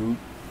this shit, dude.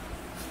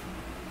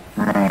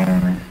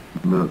 Man,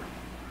 look,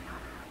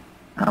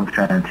 I'm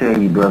trying to tell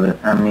you, brother.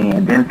 I mean,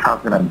 and then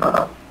talking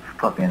about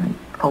fucking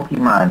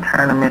Pokemon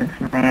tournaments,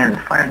 man,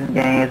 and fighting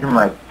games. I'm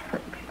like,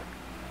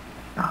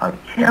 y'all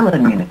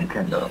killing me,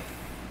 Nintendo.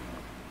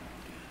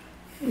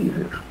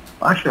 Jesus,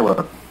 why show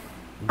up?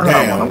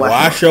 Damn,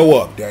 why show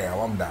up? Damn,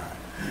 I'm dying.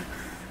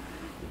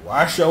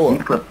 Why show up?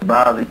 You put the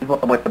Bowser, you put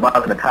the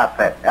Bowser in the top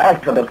hat. I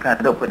actually thought that was kind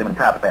of dope, put them in the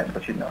top hat,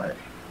 but you know it.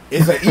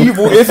 It's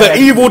an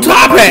evil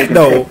top hat,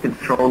 though. Take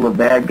control of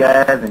bad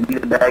guys and be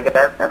the bad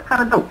guys. That's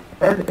kind of dope.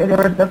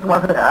 That's why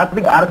I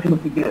think Odyssey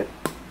would be good.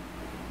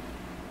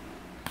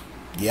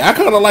 Yeah, I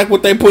kind of like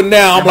what they putting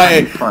down.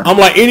 I'm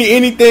like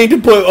anything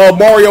to put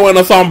Mario in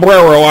a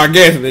sombrero, I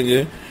guess,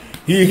 nigga.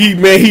 He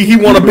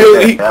want to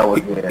build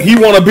he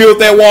want to build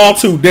that wall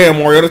too. Damn,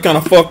 Mario, that's kind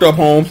of fucked up,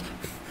 Holmes.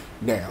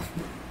 Damn,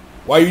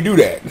 why you do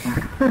that?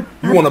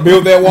 You want to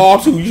build that wall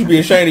too? You should be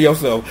ashamed of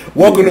yourself.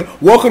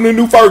 Welcome to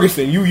New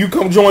Ferguson. You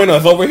come join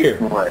us over here.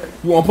 Right.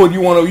 You want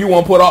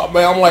to put up,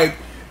 man. I'm like,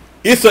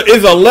 it's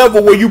a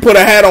level where you put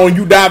a hat on,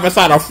 you dive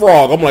inside a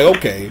frog. I'm like,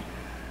 okay.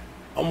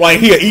 I'm like,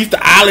 here, Easter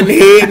Island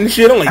head and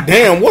shit. I'm like,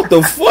 damn, what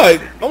the fuck?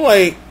 I'm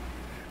like,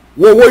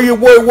 where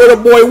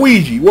the boy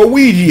Ouija? Where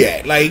Ouija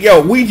at? Like,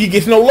 yo, Ouija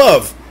gets no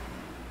love.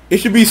 It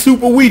should be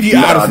Super Ouija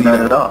Odyssey.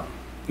 None at all.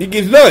 He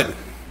gets nothing.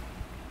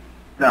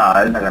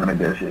 Nah, he's not gonna make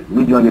that shit.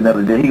 Ouija gonna get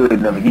another day. He gonna get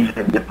another. He should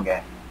have a different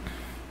game.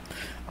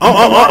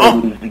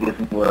 Ouija gets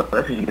some love.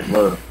 That shit gets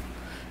love.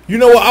 You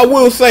know what?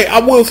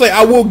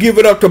 I will give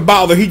it up to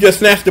Bowser. He just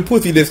snatched the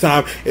pussy this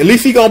time. At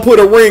least he gonna put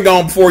a ring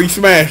on before he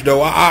smashed,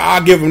 though.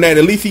 I'll give him that.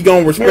 At least he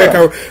gonna respect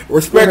her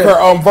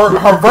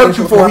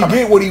virtue before he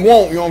get what he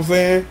want. You know what I'm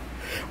saying?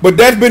 But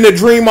that's been the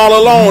dream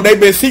all along. They've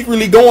been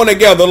secretly going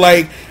together.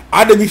 Like,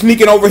 I just be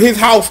sneaking over his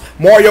house.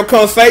 Mario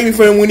comes save me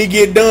for him when he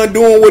get done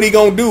doing what he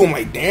gonna do. I'm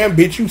like, damn,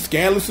 bitch, you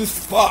scandalous as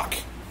fuck.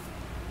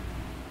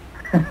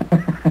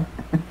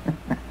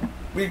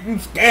 Bitch, you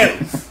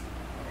scandalous.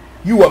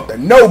 You up to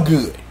no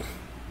good.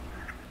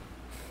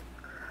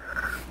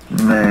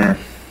 Man,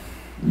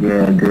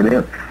 yeah,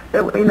 dude.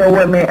 You know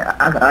what, man?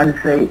 I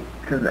just say,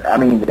 cause I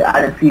mean,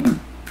 I didn't see them.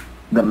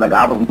 Like,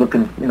 I was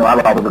looking, you know, I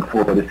was always looking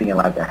forward to seeing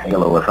like a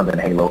Halo or something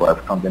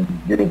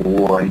Civil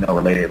War, you know,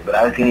 related. But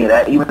I didn't see any of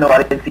that. Even though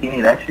I didn't see any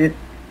of that shit,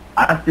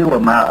 I still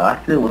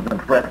was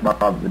impressed by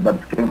the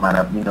game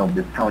lineup. You know,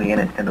 the Sony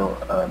and the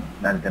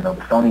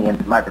Sony and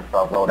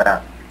Microsoft rolled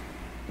out.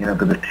 You know,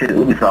 because the shit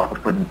Ubisoft was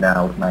putting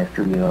down was nice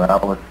too. You know,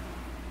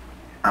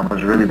 I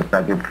was really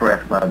like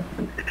impressed by the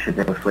shit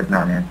they was putting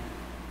on there.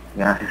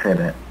 Yeah, I said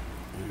that.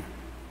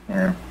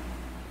 Yeah.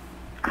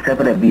 Except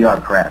for that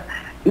VR crap.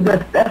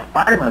 That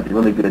Spider-Man is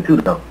really good too,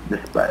 though. The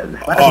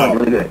Spider-Man is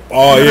really good.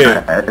 Oh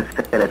yeah. I just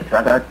say that.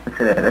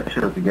 That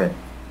shit was good.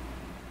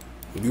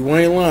 You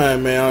ain't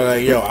lying, man. I'm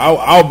like, yo,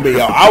 I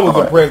was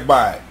impressed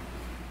by it.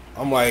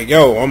 I'm like,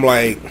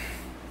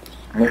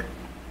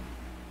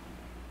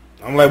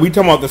 we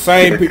talking about the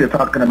same people. They're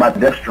talking about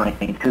Death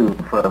Stranding too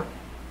for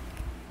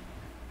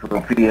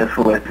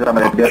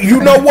PS4. You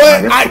know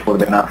what?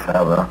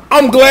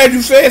 I'm glad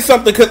you said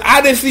something because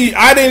I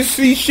didn't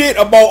see shit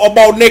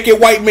about naked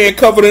white man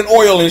covered in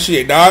oil and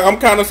shit, dog. I'm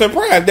kind of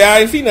surprised that I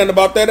didn't see nothing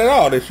about that at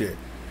all. This shit,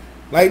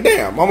 like,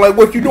 damn. I'm like,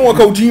 what you doing,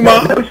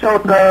 Kojima? They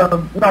showed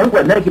no, he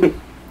was naked.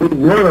 I think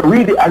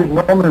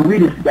Norman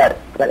Reedus got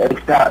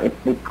X'd out.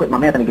 They put my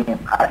man in the game.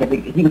 I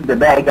think he was the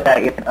bad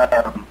guy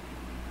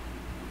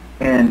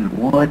in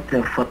what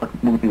the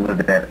fuck movie was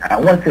that? I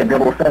want to say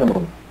 007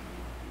 movie.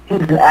 He's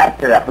an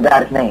actor. I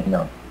forgot his name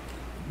though.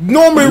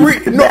 Norman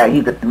Reedus.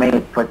 He's the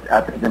main.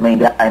 I think the main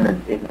guy in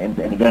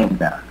the game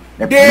now.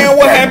 Damn,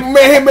 what happened,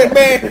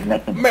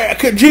 man?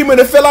 Kojima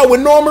to fell out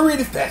with Norman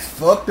Reedus. That's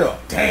fucked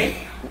up. Damn.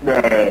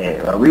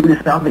 Yeah,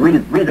 Reedus got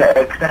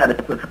X'd out. They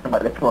put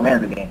a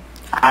man in the game.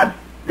 I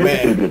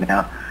think they did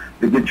now.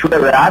 The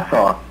trailer that I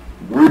saw,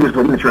 Reedus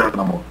wasn't in the trailer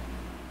no more.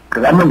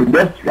 Because I remember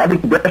I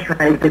think Death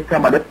Stranding, they talking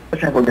about Death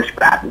Stranding was the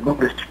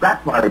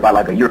scrap party about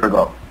like a year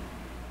ago.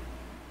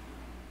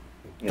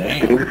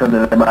 Yeah, they were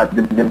something about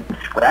them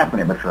scrapping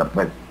it,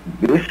 but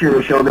this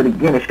year showed it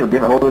again. It showed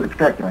different whole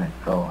character in it.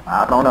 So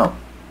I don't know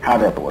how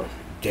that was.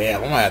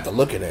 Damn, I'm gonna have to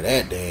look into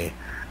that, then.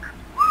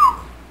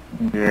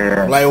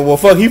 Yeah. Like, well,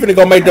 fuck, he finna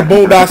go make the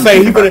Boondock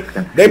Saints.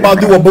 They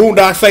about to do a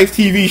Boondock Saints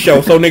TV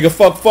show. So, nigga,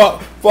 fuck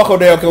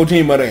Hideo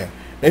Kojima then.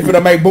 They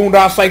finna make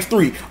Boondock Saints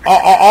 3.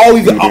 All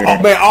these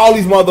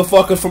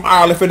motherfuckers from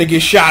Ireland finna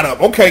get shot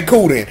up. Okay,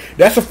 cool then.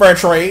 That's a fair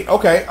trade.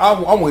 Okay,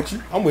 I'm with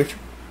you.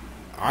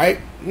 Alright.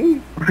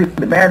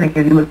 The bad thing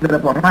is you look it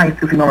up online,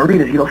 if you don't read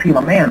it, you don't see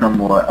my man no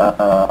more.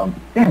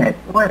 Damn it.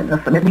 What?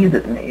 So maybe he's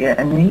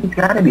he's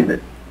gotta be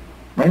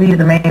maybe he's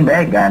the main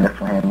bad guy in this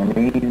one. I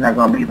mean, he's not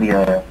gonna be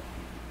the,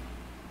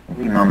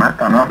 my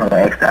son also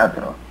X out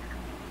though.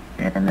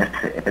 And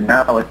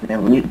now it's the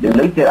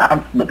leak that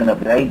I'm looking up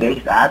today,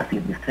 the Odyssey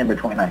is December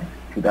 29th,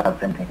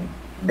 2017.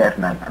 That's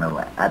not kind of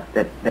right.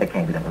 That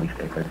can't be the release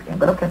date for this game.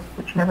 But okay,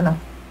 but you never know.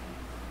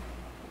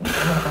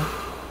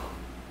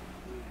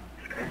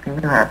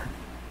 Things happen.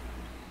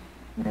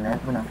 You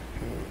never know.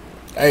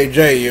 Hey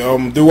Jay,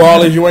 through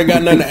all this, you ain't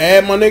got nothing to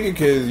add, my nigga,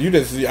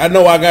 cause I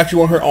know I got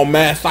you on her on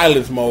mass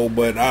silence mode,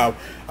 but I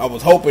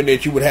was hoping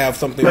that you would have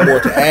something more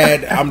to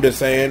add. I'm just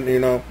saying,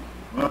 No,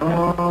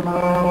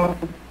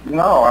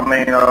 I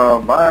mean,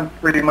 Vaughn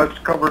pretty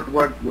much covered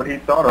what he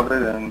thought of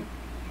it, and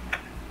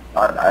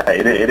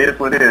it is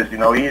what it is.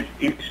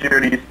 Each year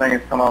these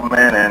things come up,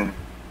 man,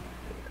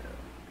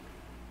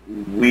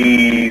 and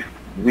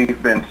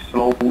we've been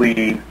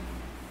slowly,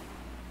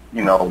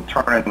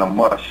 turning the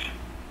mush.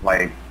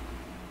 Like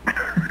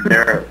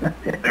there's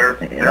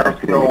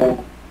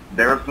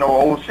no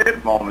old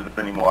shit moments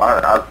anymore.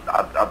 I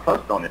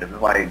touched on it.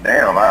 It's like,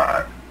 damn,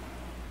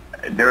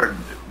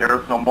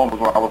 there's no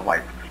moments where I was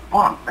like,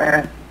 fuck,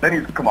 man, they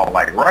need to come out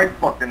like right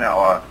fucking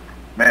now.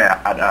 Man,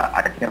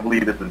 I can't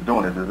believe this is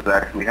doing this. This is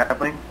actually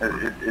happening.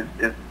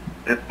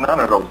 It's none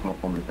of those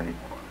moments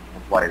anymore.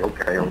 It's like,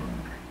 okay,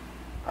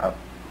 I'm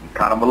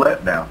kind of a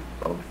letdown.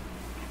 So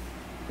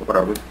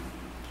whatever.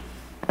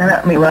 And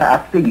I mean, I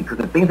figured, because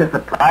the things that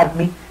surprised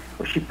me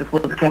was shit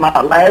that came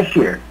out last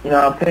year. You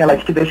know what I'm saying?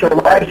 Like shit they showed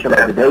last year.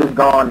 Like The Days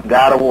Gone,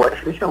 God of War.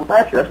 Shit they showed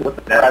last year. That's what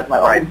surprised me.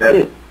 Like,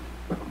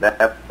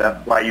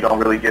 That's why you don't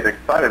really get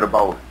excited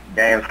about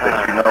games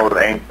that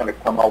they ain't gonna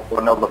come out for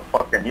another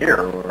fucking year,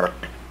 or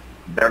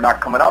they're not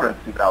coming out in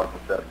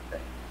 2017.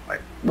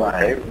 Like,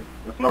 right. Okay,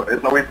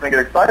 there's no reason to get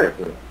excited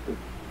for it.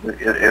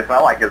 It's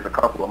not like it's a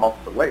couple of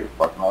months away.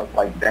 Fuck no, it's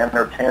like damn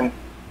near 10,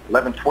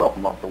 11, 12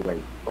 months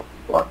away.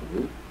 Fuck,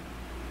 dude.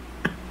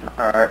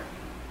 Alright,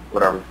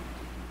 whatever.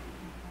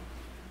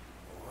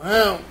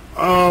 Well,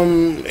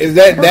 is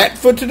that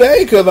for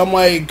today? Cause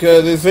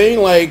it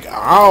seemed like,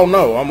 I don't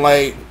know. I'm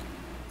like,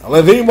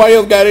 unless anybody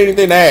else got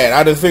anything to add,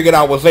 I just figured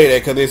I would say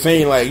that, cause it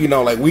seemed like,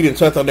 like we didn't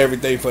touch on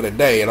everything for the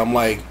day, and I'm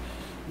like,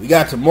 we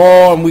got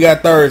tomorrow and we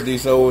got Thursday,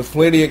 so it's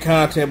plenty of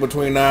content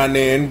between now and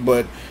then.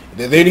 But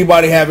does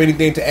anybody have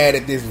anything to add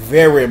at this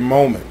very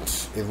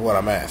moment? Is what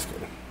I'm asking.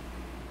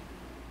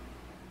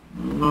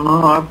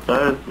 No,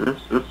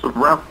 it's a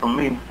wrap for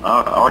me.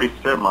 I already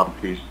said my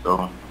piece,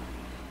 so.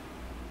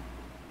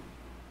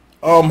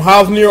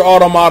 How's Nier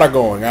Automata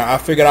going? I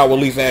figured I would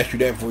at least ask you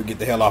that before we get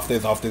the hell off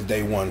this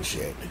day one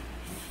shit.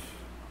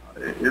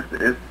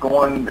 It's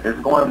going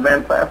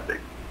fantastic.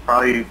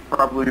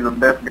 Probably the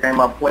best game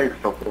I've played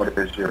so far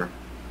this year.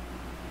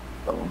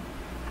 So,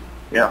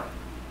 yeah.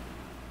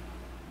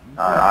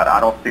 I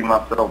don't see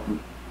myself,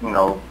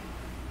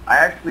 I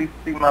actually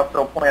see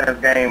myself playing this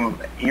game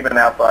even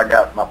after I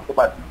got my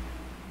platinum.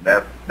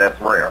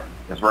 That's rare.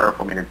 It's rare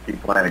for me to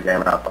keep playing a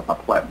game after my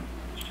platinum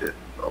shit.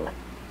 So,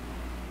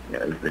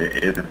 yeah,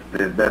 it's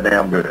that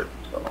damn good.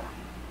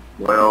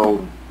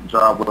 So,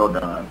 job well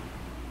done.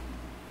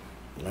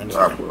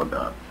 Job well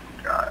done.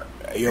 God.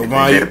 Yo,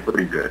 Vaughn, you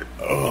pretty good.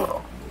 Oh,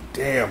 so.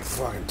 Damn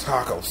fucking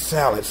taco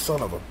salad,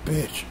 son of a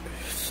bitch.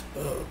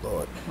 Oh,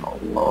 Lord. Oh,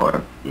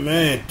 Lord.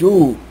 Man,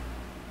 dude,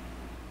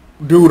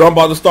 I'm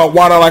about to start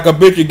whining like a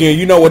bitch again.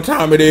 You know what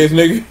time it is,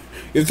 nigga.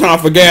 It's time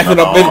for gassing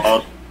up.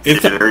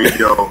 There you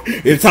go.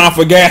 It's time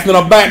for gassing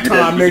up back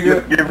time,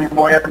 nigga. You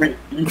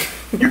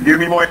give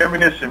me more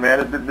ammunition,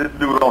 man. This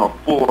dude on the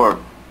floor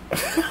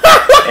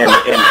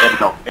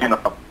in a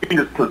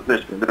penis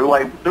position. They're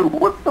like, dude,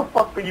 what the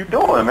fuck are you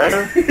doing,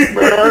 man?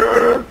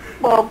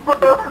 My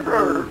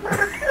burger.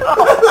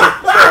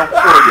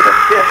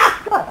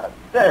 God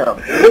damn.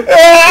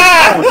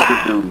 What's the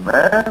dude,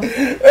 man?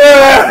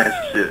 That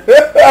shit.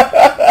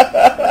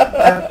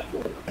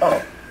 Oh,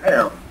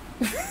 damn.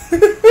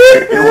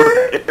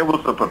 It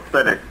was a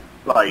pathetic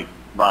sight,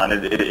 Ron.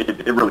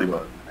 It really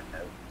was.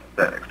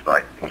 Pathetic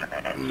sight.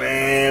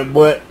 Man,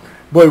 but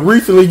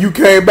recently you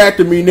came back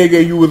to me, nigga,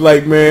 and you was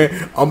like,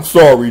 man, I'm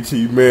sorry,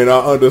 T, man. I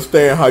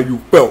understand how you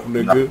felt,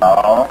 nigga.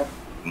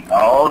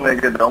 No,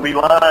 nigga, don't be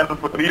lying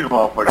for these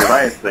motherfuckers.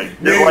 I ain't saying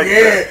shit like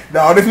that.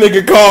 No, this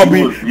nigga called me.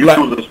 You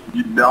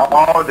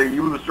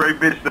was a straight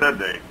bitch that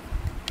day.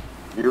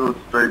 You was a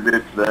straight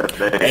bitch that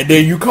day. And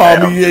then you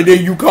called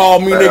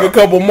me, nigga, a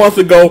couple months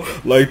ago,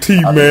 like,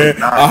 T,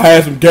 man, I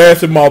had some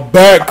gas in my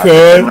back,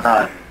 cuz.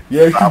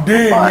 Yes, you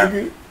did,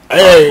 nigga.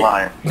 Hey,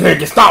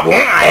 nigga, stop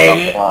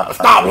lying.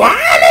 Stop lying,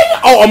 nigga.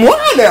 Oh, I'm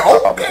lying now.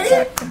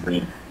 Okay.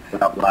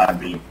 Stop lying,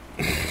 B.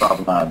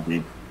 Stop lying,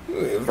 B.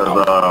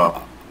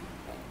 Because,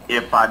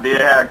 if I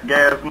did have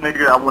gas,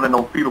 nigga, I wouldn't in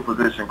no fetal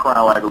position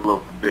crying like a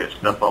little bitch.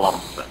 That's all I'm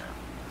saying.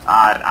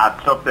 I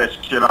tough that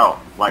shit out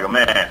like a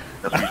man.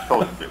 That's what you're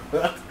supposed to do.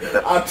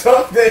 I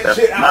tough that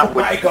shit out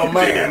like a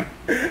man.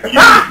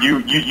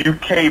 You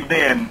caved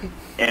in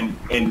and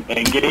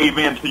gave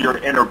in to your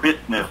inner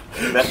bitchness.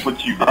 That's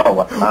what you did. Oh,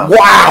 wow.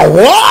 Wow,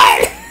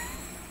 what?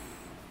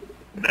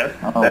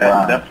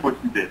 That's what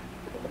you did.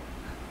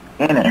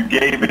 Inner. You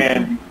gave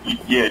in,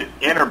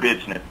 inner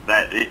bitchness.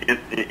 That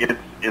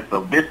it's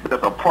a bitch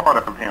that's a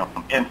part of him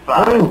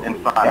inside. Ooh,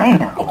 inside.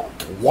 Damn.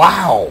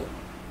 Wow.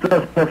 So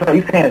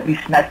you saying if we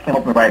snatched him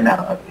open right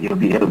now, it would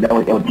be It will be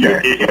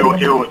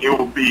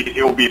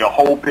the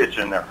whole bitch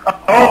in there.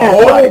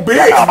 Oh,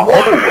 bitch.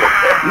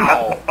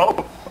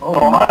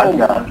 Oh my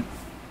God.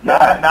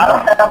 Not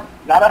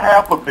a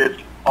half a bitch,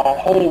 a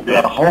whole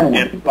bitch. The whole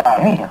inside.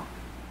 damn.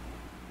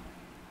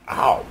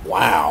 Oh,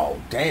 wow.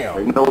 Damn.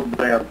 Ain't no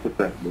damn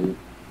percent, dude.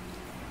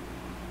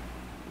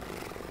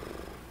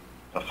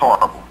 That's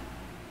horrible.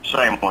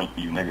 Shame on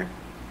you, nigga.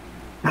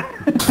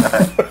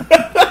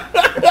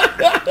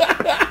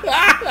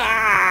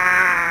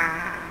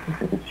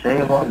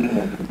 Shame on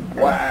you.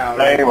 Wow.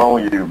 Shame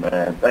on you,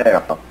 man.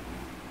 Damn.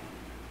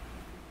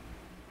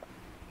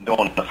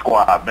 Doing the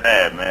squad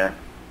bad, man.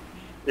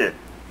 Shit.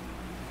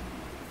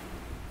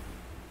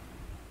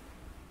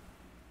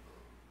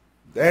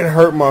 That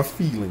hurt my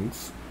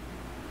feelings.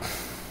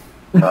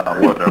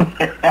 Whatever.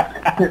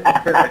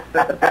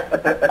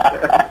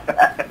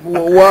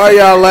 Well, why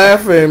y'all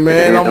laughing,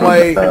 man? I'm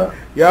like,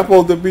 y'all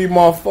supposed to be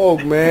my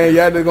folk, man.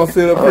 Y'all just gonna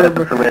sit up here.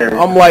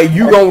 I'm like,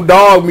 you gonna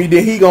dog me,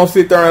 then he gonna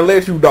sit there and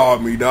let you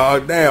dog me,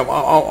 dog. Damn,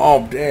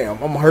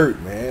 I'm hurt,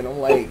 man. I'm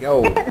like,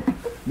 yo,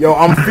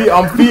 I'm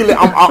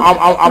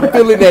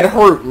feeling that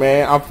hurt,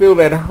 man. I feel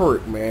that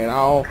hurt, man.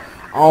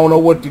 I don't know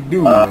what to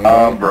do,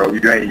 man. Bro,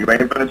 you ain't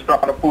finished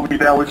trying to pull me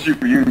down with you.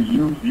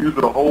 You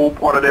the whole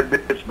part of that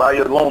bitch by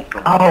your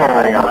lonesome. Oh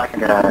my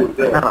God.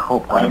 Not a whole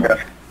part.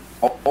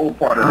 A whole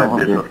part of that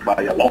bitch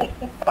by your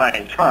lonesome. I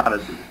ain't trying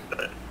to do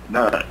that.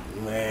 None.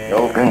 Man,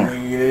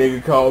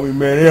 nigga call me,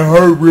 man. It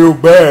hurt real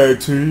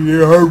bad, T.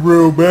 It hurt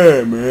real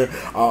bad, man.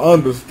 I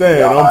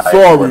understand. I'm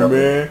sorry,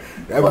 man.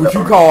 That's what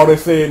you called and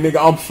said, nigga.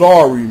 I'm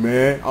sorry,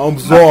 man. I'm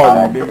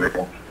sorry,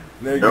 nigga.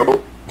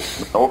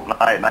 Nope,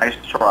 nice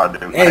try,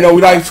 dude. Ain't no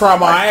nice try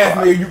my ass,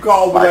 nigga. You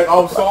called me like,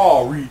 I'm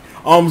sorry.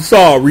 I'm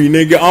sorry,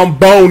 nigga. I'm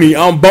bony.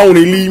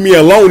 Leave me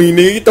alone,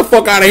 nigga. Get the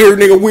fuck out of here,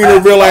 nigga.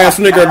 Wienerville ass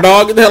nigga,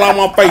 dog. Get the hell out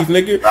of my face,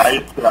 nigga.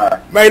 Nice try.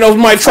 Man, those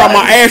might try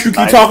my ass. You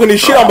keep talking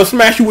this shit, I'ma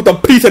smash you with a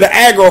piece of the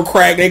aggro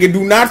crack, nigga.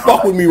 Do not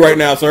fuck with me right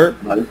now, sir.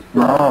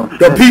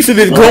 The piece of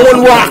this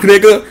glowing rock,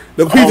 nigga.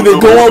 The piece of this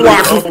glowing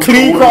rock is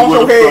clean across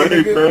your head,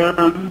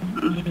 nigga.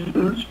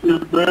 This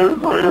shit, man. It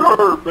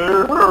hurt,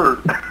 man. It hurt.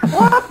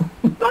 What?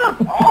 Stop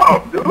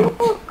off, dude.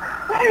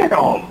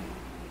 Damn.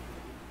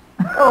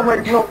 Oh,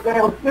 make no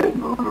damn sense.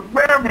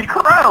 Man, be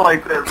crying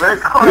like that, man.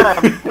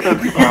 Crying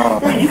because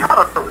he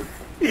hurt.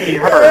 He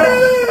hurt.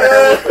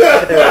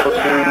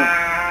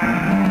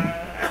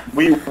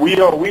 We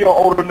are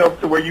old enough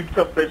to where you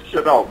took that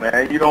shit out,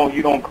 man. You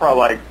don't cry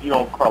like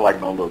no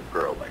little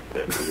girl like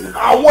that. Dude.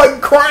 I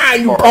wasn't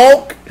crying, you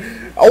punk.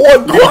 I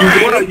wasn't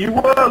crying. You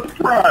was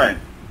crying.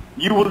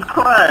 You was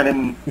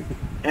crying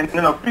and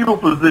in a fetal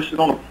position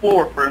on the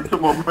floor for until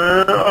my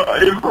man,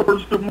 it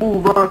hurts to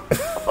move. Oh,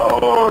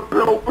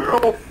 help.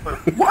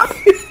 What?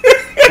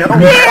 Help.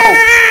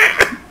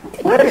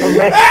 Wait a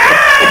minute.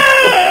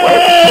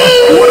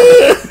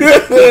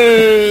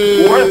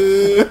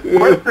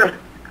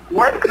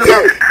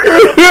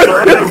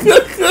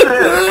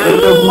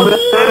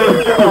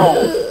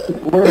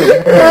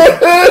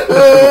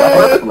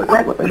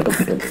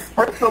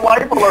 What's the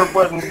light alert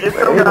button? Get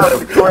it out of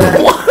the trash.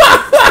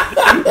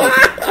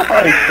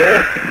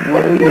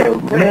 Wait a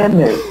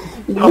minute.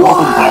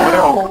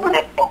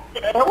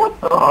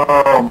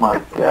 Oh my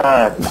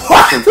God.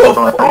 What's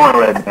going on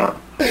right now?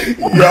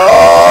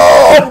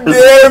 Yo, I'm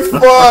dead as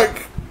fuck.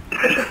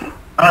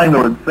 I don't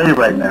know what to say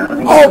right now.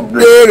 I'm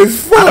dead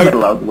as fuck. I don't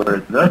know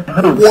words.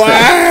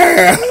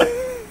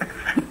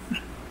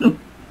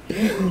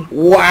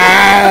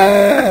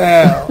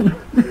 Wow.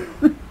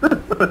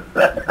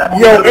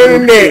 Yo,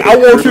 internet, I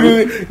want you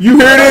to, you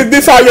hear this?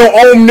 This how your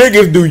own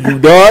niggas do you,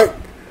 dog.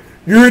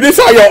 You hear this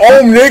how your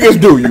own niggas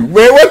do you,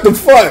 man. What the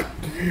fuck?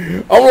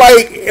 I'm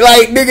like,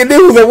 nigga, this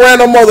was a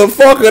random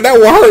motherfucker. That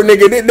would hurt,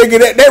 nigga.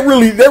 That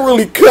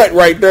really cut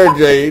right there,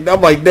 Jay.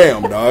 I'm like,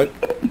 damn, dog.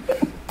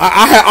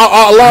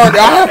 I learned.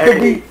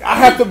 I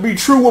have to be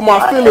true with my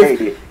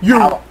feelings.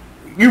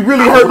 You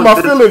really hurt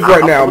my feelings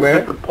right now,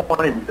 man.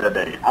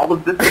 I was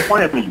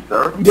disappointed in you,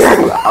 sir.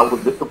 Yeah. I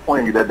was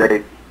disappointed that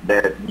day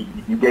that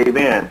you gave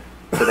in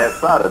to that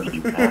side of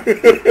you, man.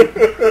 It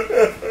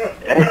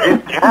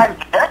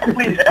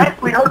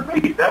actually hurt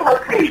me. That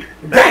hurt me.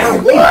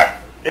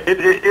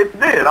 It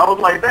did. I was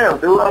like, damn,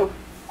 dude.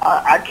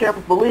 I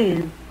can't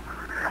believe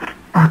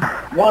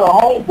one of the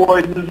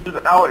homeboys is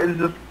just out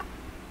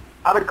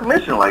of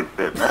commission like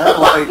that, man.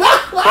 Like,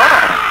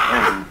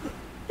 crying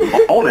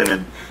and moaning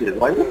and shit.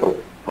 Like,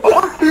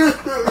 what the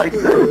fuck? Like,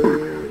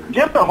 dude,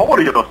 get a hold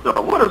of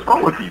yourself. What is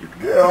wrong with you?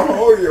 Get a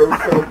hold of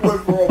yourself.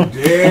 What's wrong?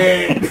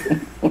 Dead.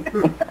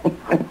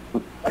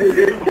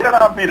 It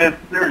cannot be that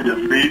serious,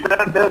 Reed.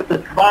 That's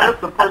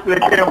the person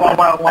that came on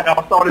my like I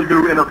started to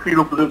do in a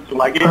fetal position.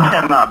 Like, it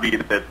cannot be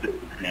that serious.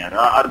 man.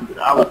 I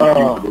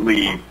refuse to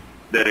believe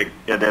that it's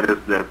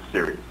that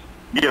serious.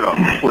 Get up,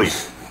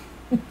 please.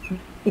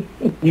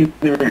 You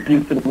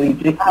refuse to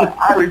believe it?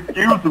 I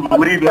refuse to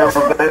believe that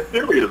was that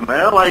serious,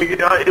 man. Like, is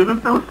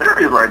it too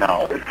serious right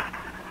now?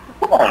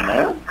 Come on,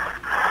 man.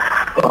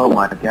 Oh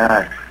my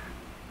God.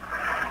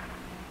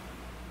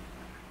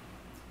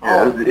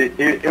 Yeah,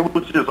 it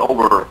was just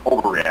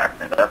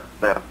overreacting.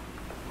 That's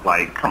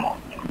like, come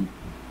on, man.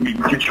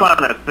 You're trying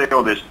to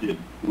sell this shit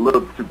a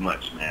little too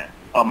much, man.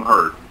 I'm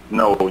hurt.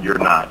 No, you're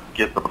not.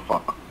 Get the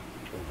fuck up.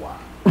 Wow.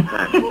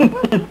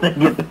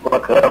 Get the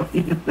fuck up.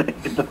 Get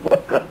the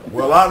fuck up.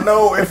 Well, I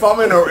know if I'm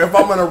in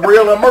a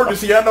real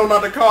emergency, I know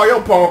not to call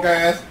your punk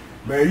ass.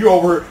 Man, you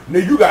over here,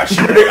 nigga, you got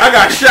shot, nigga, I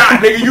got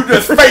shot, nigga, you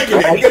just faking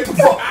it. Get the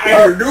fuck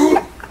out of here,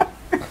 dude.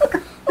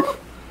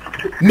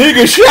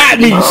 Nigga shot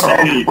me.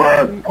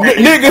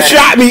 Nigga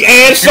shot me,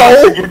 and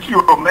so. Get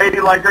you a maid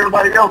like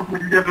everybody else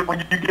when you get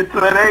to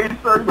that age,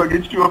 sir. Go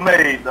get you a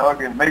maid,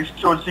 dog, and make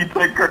sure she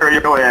take care of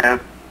your ass.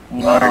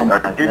 Oh my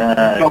God.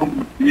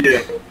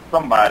 Yeah,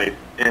 somebody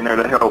in there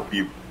to help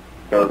you,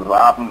 because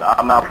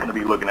I'm not going to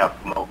be looking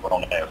after no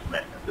grown ass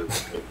man.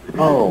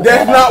 Oh,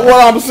 that's not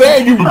what I'm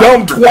saying, you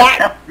dumb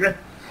twat.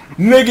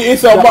 Nigga,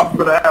 it's about.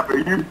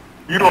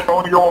 You're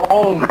on your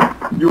own.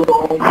 You're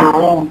on your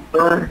own,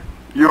 sir.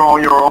 You're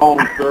on your own,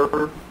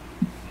 sir.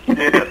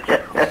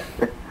 Yeah.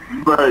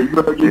 You better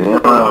get you a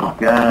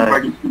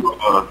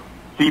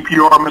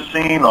CPR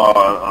machine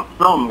or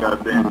something,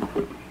 goddamn.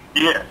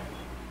 Yeah.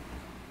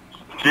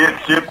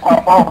 Shit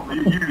pop off.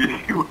 You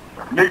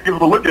niggas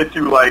will look at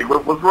you like,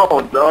 what's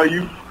wrong, dog?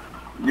 You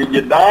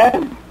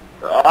dying?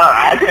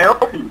 I can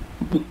help you.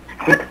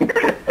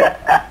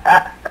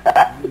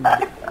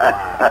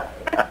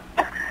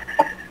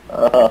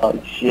 Oh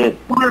shit.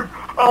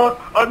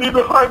 I need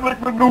a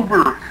Heimlich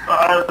maneuver.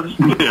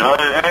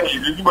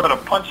 You better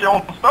punch your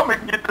own stomach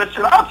and get that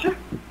shit out you.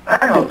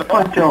 Damn,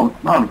 punch your own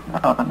stomach.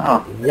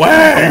 No.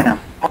 Wow.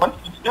 Punch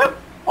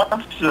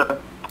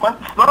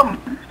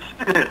something.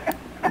 Shit.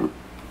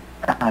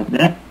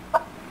 Damn.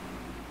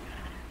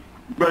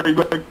 You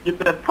better get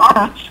that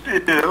pop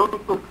shit.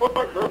 What the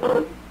fuck,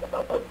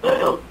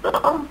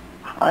 Damn.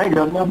 I ain't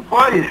got nothing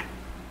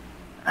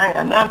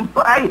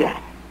for you.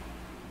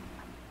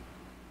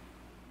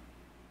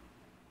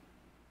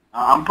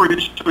 I'm pretty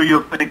sure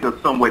you'll think of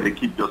some way to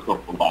keep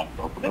yourself alive,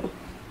 though.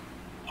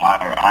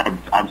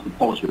 I'm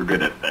supposed you're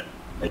good at that.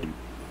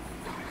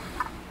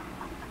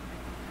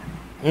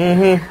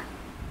 Mm-hmm.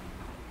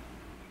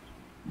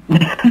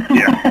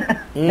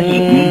 Yeah.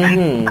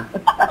 Mm-hmm.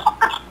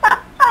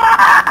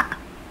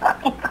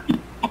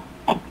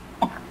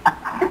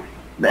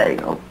 There you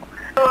go.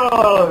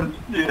 Oh,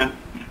 shit.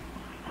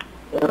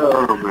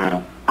 Oh,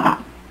 man.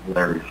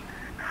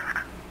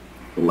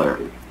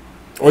 Hilarious.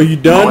 Are you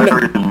done?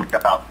 Are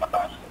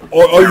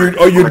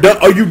you done?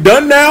 Are you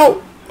done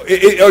now?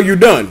 Are you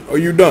done? Are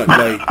you done?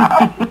 Like,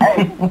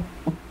 hey,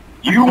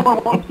 you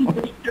want to keep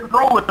this shit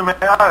rolling, man?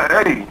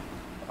 Hey,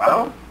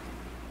 well,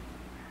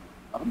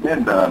 I've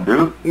been done,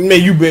 dude.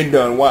 man, you been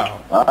done.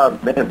 Wow.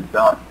 I've been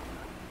done,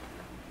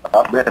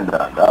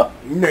 dog.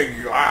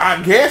 Nigga,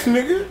 I guess,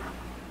 nigga.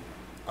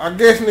 Nigga,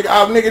 this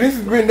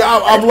has been.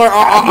 I've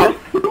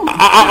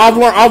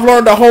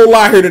learned a whole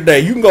lot here today.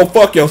 You can go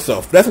fuck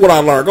yourself. That's what I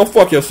learned. Go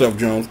fuck yourself,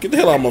 Jones. Get the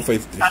hell out of my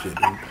face with this shit,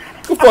 dude.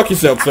 Go fuck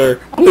yourself, sir.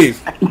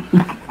 Please.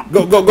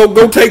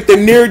 Go take the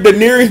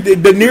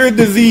nearest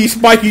disease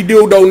spiky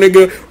dildo,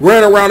 nigga,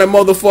 ran around that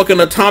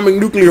motherfucking atomic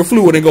nuclear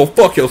fluid and go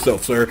fuck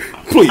yourself, sir.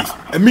 Please,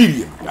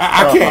 immediately.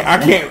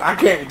 I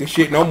can't with this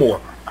shit no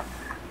more.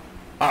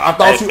 I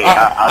thought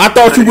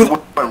you was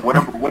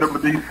whatever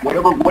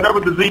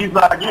disease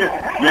I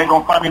get, you ain't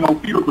gonna find me no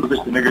fetal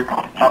position, nigga.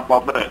 How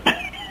about that?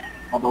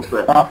 Oh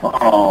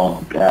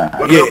God.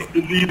 Whatever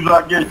disease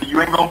I get,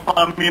 you ain't gonna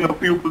find me in a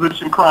fetal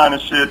position crying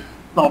and shit.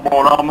 Talking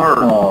about I'm hurt.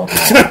 Oh.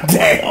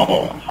 Damn.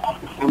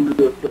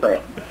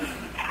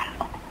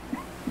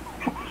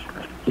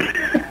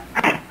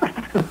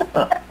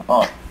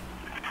 Oh.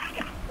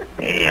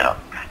 Yeah.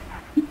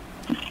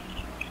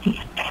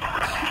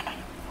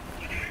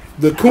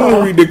 The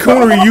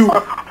coonery, you.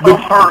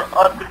 I'm hurt.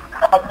 I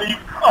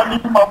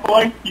need my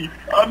blankie.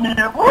 I need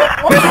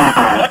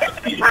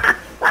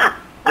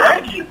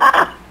blankie.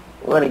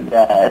 What a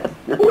guy.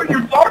 What are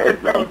you talking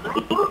about,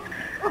 dude?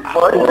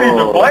 I need a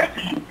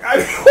blankie. I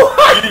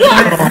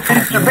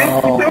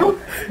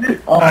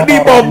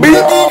need my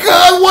binky,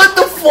 God. What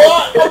the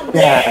fuck?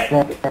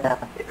 Yeah.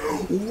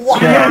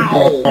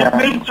 Wow.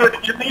 You need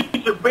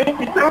your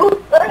binky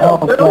too?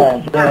 Oh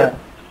God, yeah.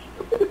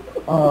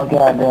 Oh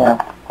God,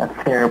 yeah.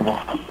 That's terrible.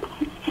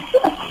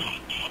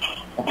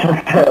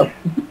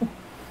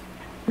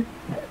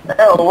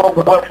 Hell,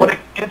 what it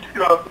gets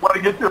you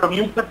a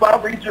music I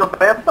read you a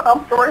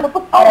bedtime story? What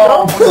the fuck?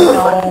 Oh no.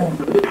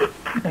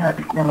 God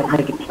damn it,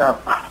 make it stop.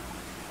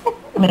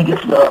 Make it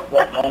stop.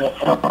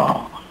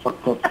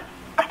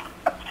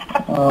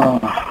 Oh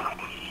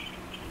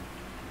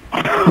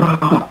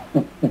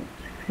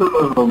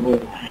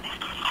man.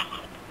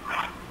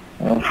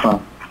 That's fun.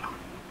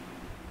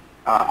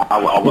 I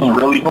was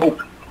really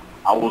hoping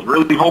I was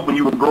really hoping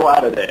you would grow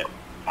out of that.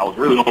 I was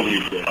really hoping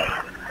you would grow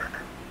out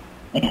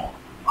of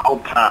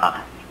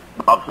that.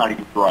 About time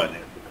you grow out of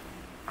that.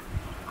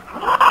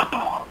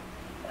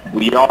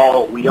 We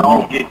all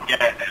get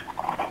gas.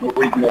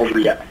 Nobody's more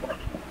react.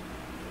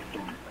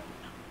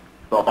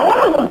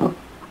 So,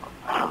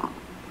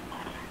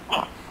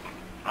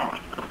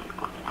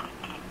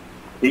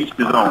 each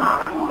his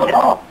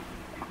own.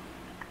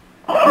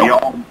 We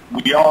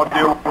all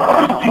deal with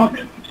our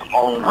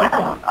own way,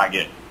 I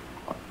guess.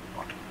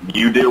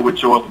 You deal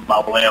with yours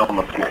by laying on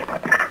the floor.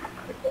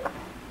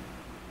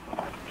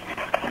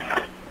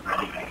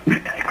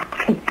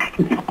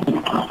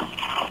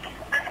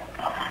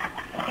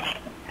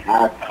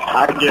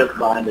 I guess,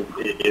 Brian,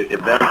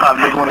 if that's how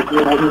they want to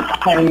deal with his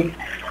pain,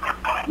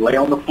 lay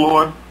on the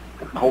floor,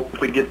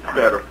 hopefully it gets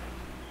better.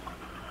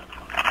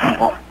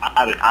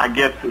 I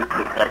guess it's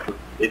effective.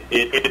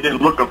 It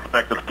didn't look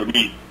effective to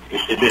me.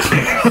 It didn't.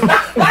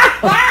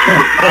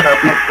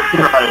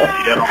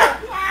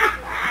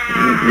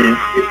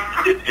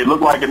 It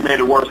looked like it made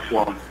it worse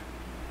for him.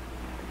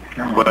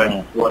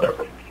 But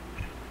whatever.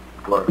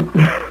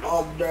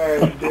 Oh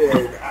man,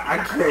 dude, I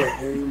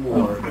can't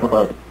anymore.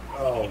 No.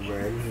 Oh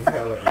man, this is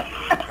hella. I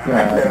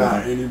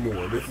cannot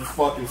anymore. This is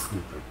fucking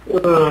stupid.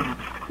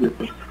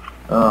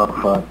 Oh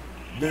fuck.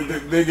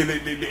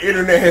 The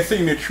internet has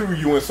seen the true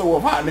you, and so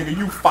have I, nigga.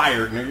 You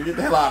fired, nigga. Get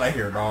the hell out of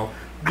here, dog.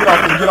 Get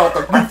off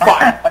the. You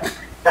fired.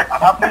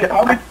 How many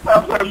times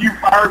have you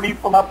fired me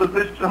from my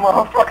position,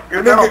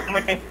 motherfucker?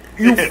 Nigga,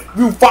 you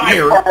fired.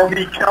 You fired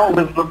me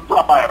countless of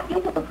times.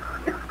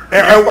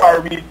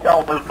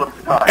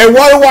 And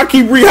why do I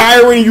keep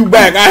rehiring you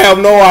back? I have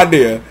no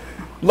idea.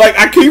 Like,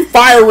 I keep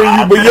firing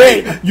you, but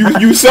yet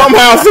you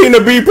somehow seem to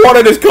be part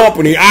of this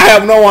company. I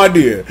have no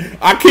idea.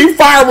 I keep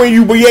firing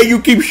you, but yet you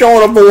keep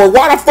showing up for work.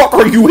 Why the fuck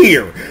are you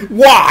here?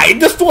 Why?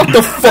 Just what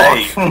the fuck?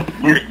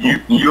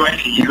 Hey, you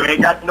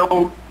ain't got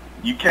no...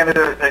 You can't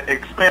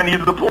expand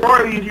these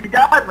employees you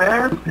got,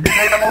 man. You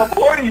ain't got no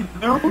employees,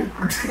 dude.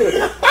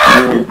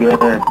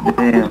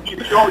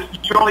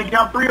 You only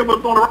got 3 of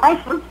us on the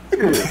roster.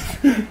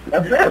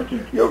 That's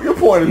it. Your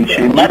point is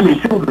that. You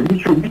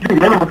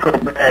treat everyone so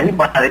bad. He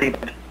might be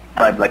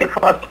like,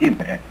 fuck you,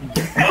 man.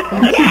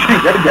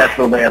 That got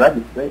so bad, I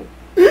just say.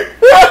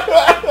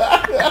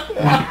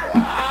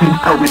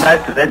 I'll be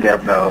nice to that guy,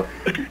 though.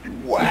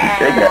 Wow,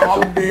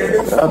 I'm dead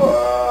as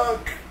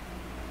fuck.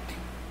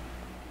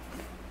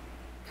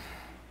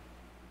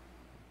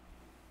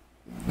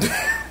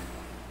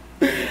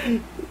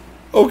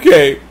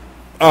 Okay.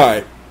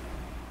 Alright.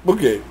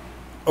 Okay.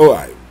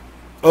 Alright.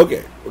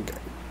 Okay.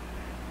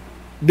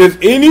 Does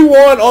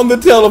anyone on the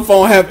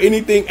telephone have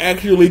anything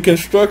actually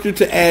constructive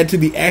to add to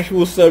the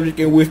actual subject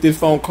in which this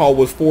phone call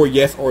was for,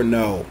 yes or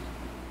no?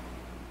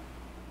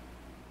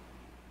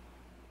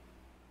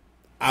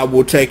 I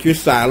will take your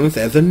silence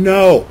as a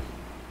no.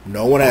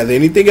 No one has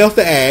anything else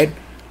to add.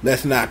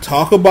 Let's not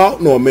talk about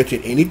nor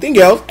mention anything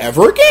else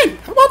ever again.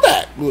 How about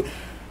that?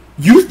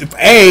 You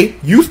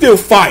still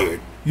fired.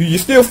 You're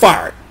still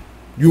fired.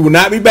 You will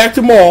not be back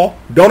tomorrow.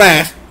 Don't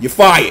ask. You're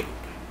fired.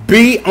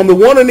 B, I'm the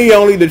one and the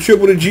only, the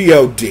triple to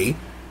G.O.D.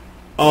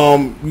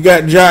 You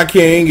got John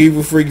King,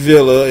 Evil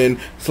Freakzilla, and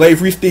Slave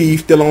Free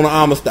Steve still on the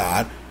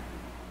Amistad.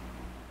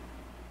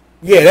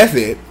 Yeah, that's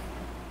it.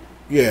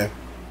 Yeah.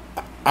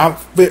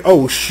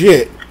 Oh,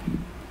 shit.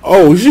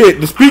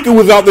 The speaker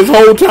was out this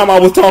whole time I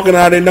was talking and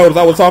I didn't notice.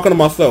 I was talking to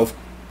myself.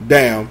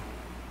 Damn.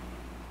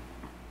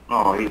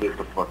 Oh, he is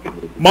the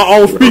fucking... My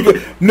own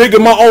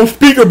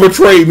speaker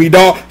betrayed me,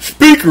 dog.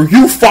 Speaker,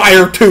 you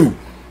fired too.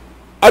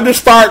 I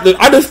just fired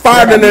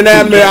an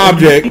inanimate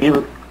object.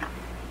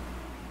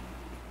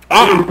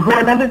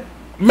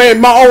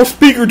 Man, my own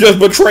speaker just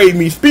betrayed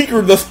me.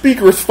 The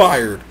speaker's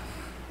fired.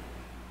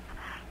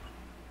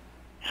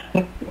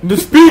 The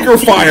speaker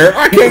fired.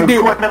 I can't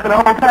do it.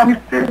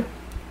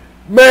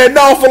 Man,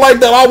 no, for like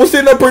that. I was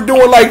sitting up here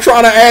doing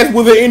trying to ask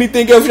was there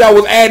anything else y'all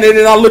was adding,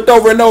 and I looked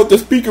over and know the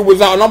speaker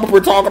was out, and I'm up here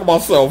talking to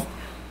myself.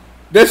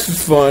 This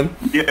is fun.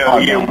 Yeah.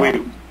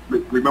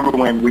 Remember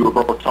when we were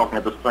both talking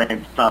at the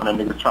same time and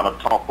niggas trying to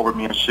talk over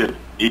me and shit?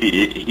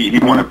 He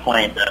wanted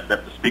playing that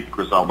the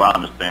speaker is off. I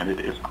understand it.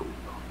 It's cool.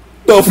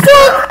 The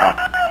fuck?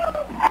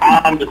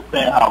 I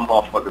understand how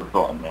motherfuckers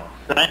thought, man.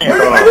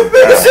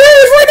 Nigga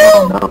serious right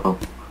now?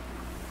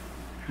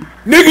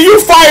 Nigga, you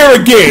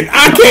fired again.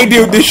 I can't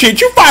deal with this shit.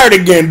 You fired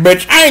again,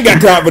 bitch. I ain't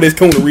got time for this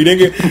coonery,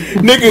 nigga.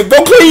 Nigga,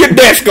 go clean your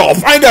desk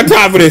off. I ain't got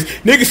time for this.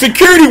 Nigga,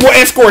 security will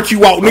escort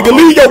you out. Nigga,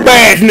 leave your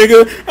badge,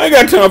 nigga. I ain't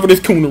got time for this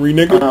coonery,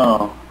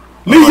 nigga.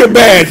 Leave your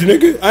badge,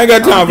 nigga. I ain't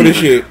got time for this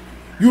shit.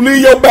 You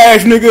leave your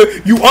badge,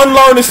 nigga. You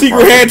unlearn the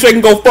secret handshake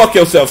and go fuck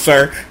yourself,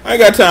 sir. I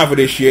ain't got time for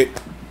this shit.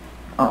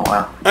 Oh,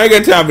 wow. I ain't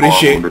got time for this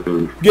shit.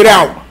 Get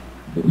out.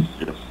 It's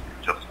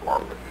just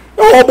horrible.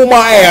 Don't humble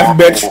my ass,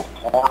 bitch.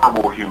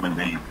 Horrible human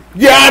being.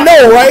 Yeah, I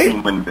know, right?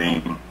 Human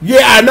being.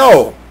 Yeah, I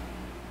know.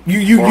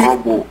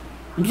 You.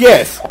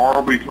 Yes.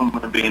 Horrible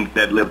human being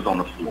that lives on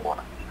the floor.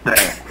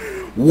 Damn.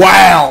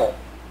 Wow.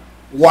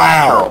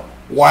 Wow.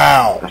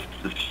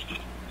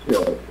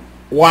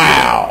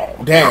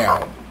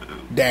 Damn.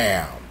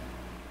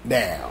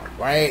 down.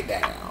 Right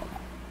down.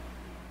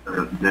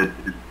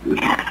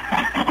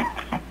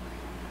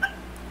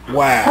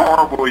 Wow.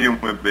 Horrible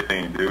human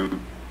being, dude.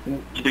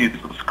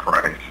 Jesus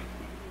Christ.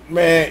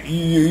 Man,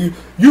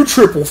 you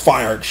triple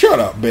fired. Shut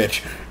up,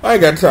 bitch. I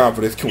ain't got time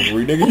for this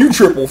coonery, nigga. You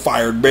triple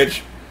fired,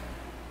 bitch.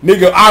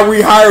 Nigga, I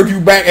rehired you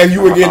back as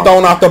you were getting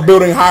thrown out the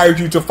building, hired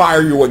you to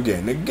fire you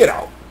again. Nigga, get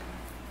out.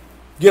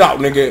 Get out,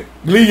 nigga.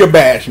 Leave your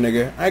badge,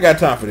 nigga. I ain't got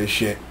time for this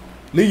shit.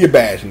 Leave your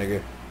badge,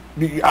 nigga.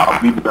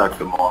 I'll be back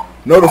tomorrow.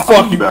 No, the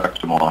fuck you. Back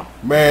tomorrow.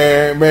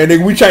 Man,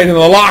 nigga, we changing the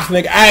locks,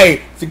 nigga.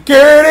 Hey,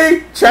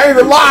 security, change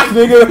the locks,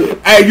 nigga.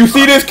 Hey, you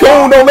see this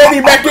coon? Don't let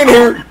him back in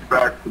here.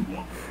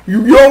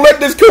 You don't let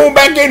this coon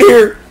back in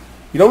here.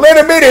 You don't let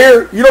him in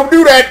here. You don't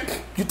do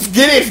that.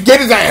 Get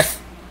his ass.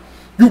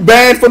 You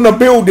banned from the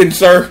building,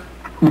 sir.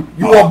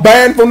 You are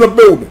banned from the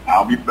building.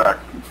 I'll be back.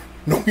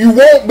 No, you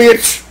won't,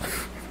 bitch.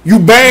 You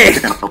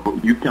banned.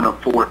 You can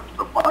afford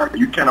to fire.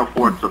 You can't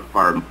afford to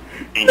fire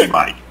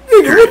anybody.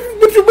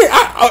 What you mean?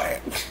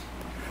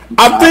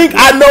 I think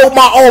I know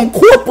my own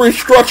corporate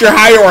structure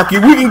hierarchy.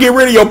 We can get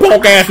rid of your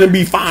punk ass and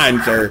be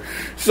fine, sir.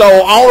 So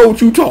I don't know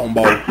what you talking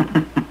about.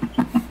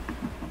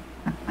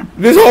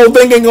 This whole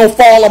thing ain't gonna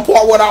fall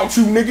apart without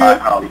you, nigga.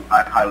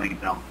 I highly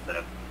doubt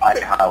that. I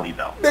highly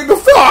doubt. Nigga,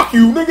 fuck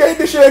you, nigga.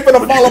 This shit ain't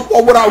gonna fall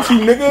apart without you,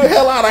 nigga.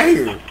 Hell out of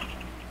here.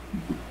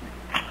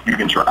 You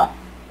can try.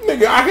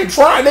 Nigga, I can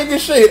try, nigga.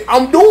 Shit,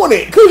 I'm doing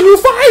it because you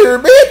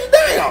fired, bitch.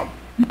 Damn.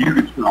 You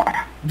can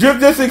try.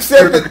 Just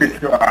accept it,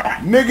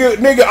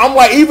 nigga. I'm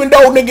like, even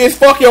though nigga it's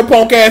fuck your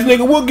punk ass,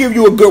 nigga, we'll give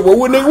you a good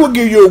one. We'll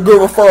give you a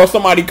good referral.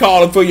 Somebody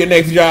calling for your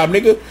next job,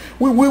 nigga.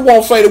 We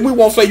won't say that. We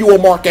won't say you a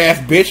mark ass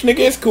bitch, nigga.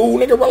 It's cool,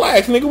 nigga.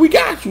 Relax, nigga. We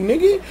got you,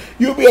 nigga.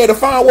 You'll be able to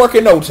find work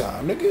in no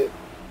time, nigga.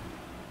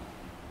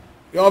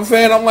 You know what I'm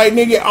saying? I'm like,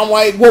 nigga.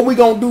 What we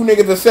gonna do,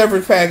 nigga? The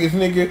severance package,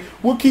 nigga.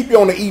 We'll keep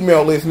you on the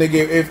email list,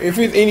 nigga. If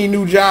it's any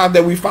new job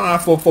that we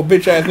find for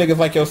bitch ass niggas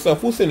like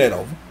yourself, we'll send that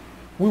over.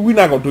 We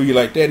not gonna do you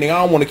like that, nigga.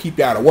 I don't want to keep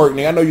you out of work,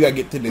 nigga. I know you gotta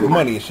get to this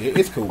money and shit.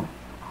 It's cool.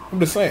 I'm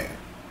just saying.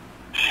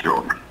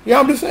 Sure. Yeah,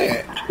 I'm just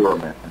saying. Sure,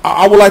 man.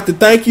 I would like to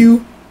thank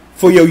you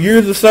for your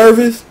years of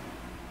service.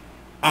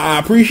 I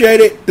appreciate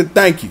it.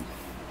 Thank you.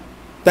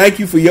 Thank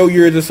you for your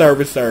years of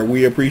service, sir.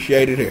 We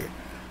appreciate it here.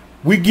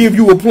 We give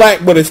you a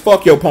plaque, but it's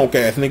fuck your punk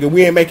ass, nigga.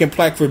 We ain't making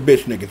plaque for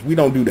bitch niggas. We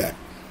don't do that.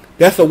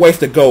 That's a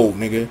waste of gold,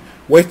 nigga.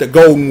 Waste of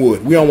golden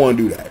wood. We don't want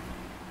to do that.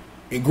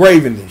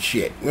 Engravings and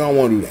shit. We don't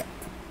want to do that.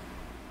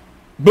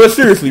 But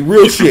seriously,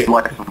 real shit.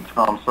 Like some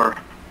time, sir.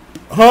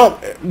 Huh?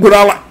 Would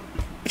I like?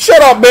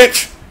 Shut up,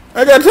 bitch.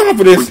 I got time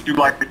for this. Would you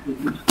like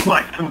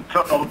some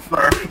time,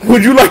 sir?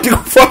 Would you like to go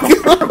fuck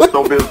it?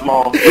 So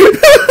Bismol.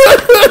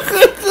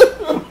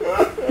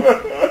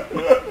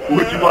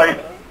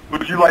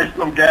 Would you like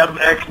some gas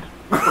X?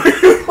 What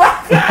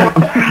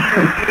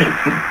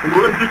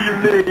do you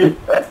need?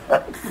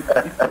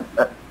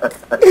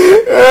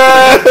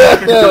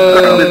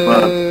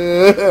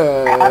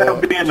 I'm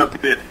being a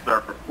bitch, sir.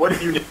 What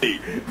do you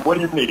need? What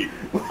do you need?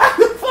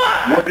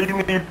 What do you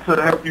need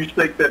to help you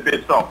shake that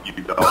bitch off, you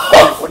dog?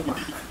 What do you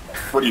need?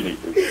 What do you need?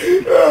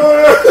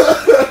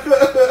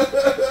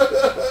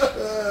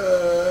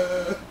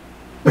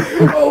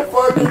 Oh,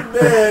 fucking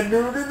dead,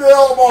 dude. This is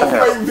almost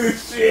favorite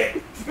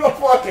shit. I'm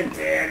fucking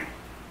dead.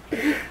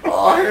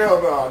 Oh,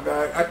 hell no,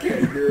 dog. I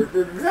can't do it.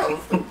 This is hella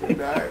stupid,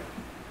 dog.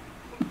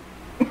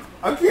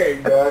 I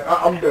can't, dog.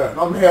 I'm done.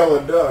 I'm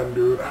hella done,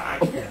 dude. I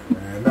can't,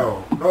 man.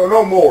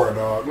 No more,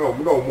 dog. No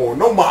more.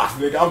 No moss,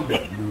 nigga. I'm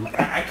done, dude.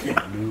 I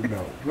can't, dude.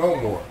 No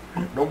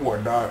more,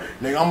 dog.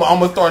 Nigga, I'm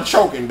gonna start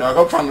choking, dog.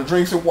 I'm trying to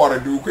drink some water,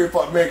 dude. Quit,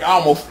 fuck, man. I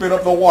almost spit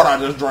up the water I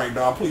just drank,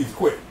 dog. Please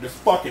quit. Just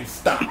fucking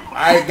stop.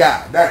 I ain't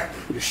got it. Dang.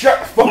 Just shut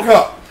the fuck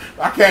up.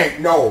 I can't.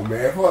 No,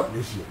 man. Fuck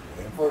this shit,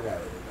 man. Fuck out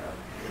of here,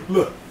 dog.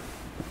 Look.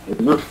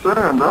 Just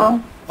saying,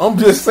 dog. I'm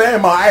just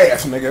saying my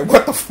ass, nigga.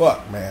 What the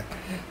fuck, man?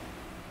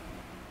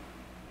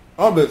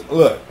 I'm just,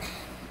 look.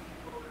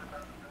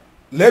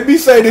 Let me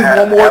say this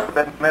one more. Have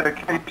that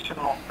medication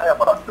on tab,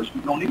 because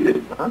you don't need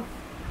it, huh?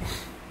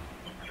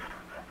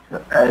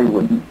 Hey,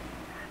 what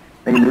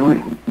we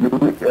doing?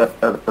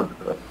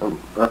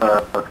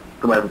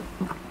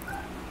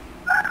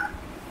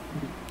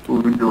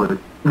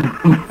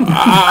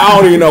 I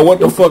don't even know what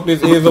the fuck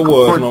this is or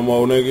was no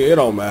more, nigga. It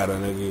don't matter,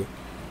 nigga.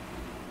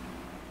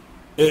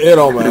 It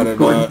don't matter,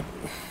 dog.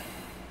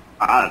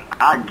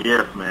 I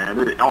guess, man.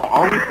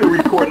 Are we still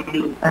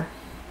recording this?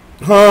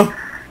 Huh?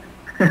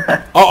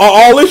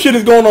 All this shit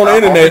is going on the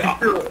internet.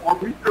 Are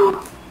we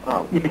still?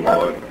 Oh,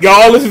 Y'all,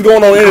 all this is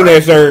going on the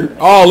internet, sir.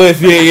 All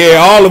this, yeah,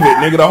 all of it,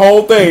 nigga. The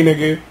whole thing,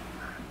 nigga.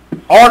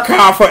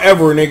 Archive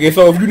forever, nigga.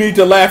 So if you need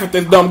to laugh at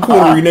this dumb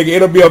coonery, nigga,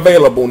 it'll be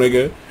available,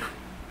 nigga.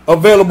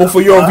 Available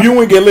for your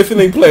viewing and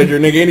listening pleasure,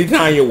 nigga,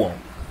 anytime you want.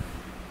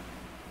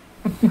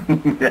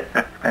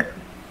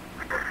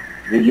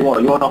 You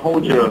want to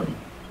hold your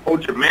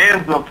hold your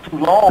mans up too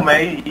long,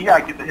 man. You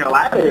gotta get the hell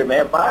out of here,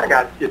 man. But I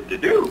got shit to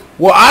do.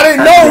 Well, I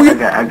didn't know you.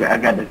 I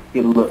got to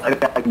get a little. I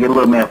got to get a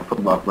little man for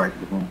football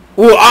practice.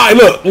 Well,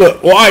 look. Well,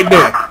 all right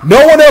then.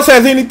 No one else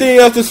has anything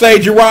else to say,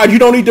 Gerard. You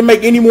don't need to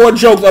make any more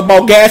jokes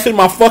about gassing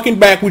my fucking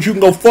back, which you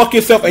can go fuck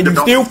yourself, and you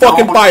still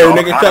fucking fired,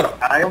 nigga. Shut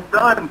up. I am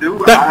done,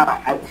 dude.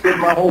 I spent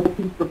my whole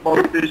piece of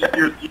both this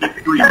year's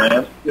G3,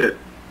 man. Shit.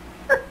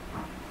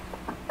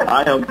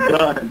 I am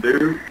done,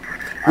 dude.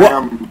 I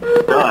am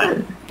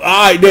done.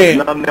 All right then.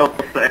 Nothing else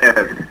to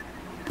add.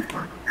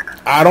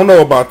 I don't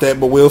know about that,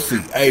 but we'll see.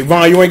 Hey,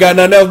 Von, you ain't got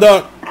nothing else,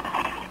 dog?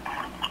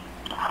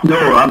 No,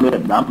 I'm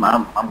good.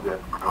 I'm good.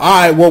 All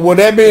right. Well, with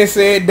that being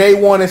said, day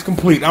one is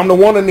complete. I'm the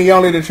one and the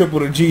only, the triple,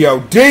 the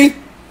G.O.D.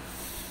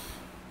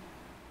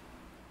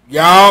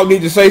 Y'all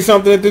need to say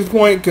something at this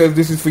point because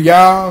this is for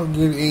y'all.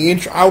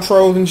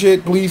 Outros and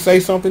shit. Please say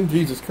something.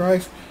 Jesus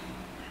Christ.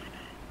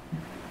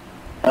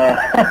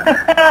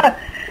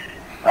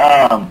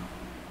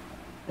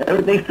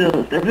 Everything's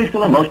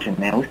still in motion,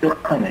 man. We're still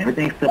coming.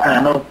 Everything's still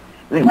kind of.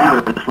 I think we're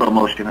in slow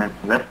motion, man.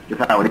 That's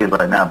just how it is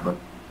right now. But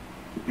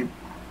yeah,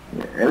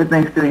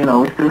 everything's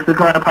still, we're still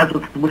kind of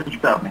process with the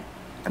stuff, man.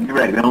 And be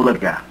ready. Don't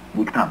look out.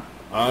 We come.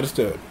 I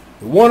understood.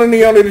 The one and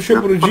the only, the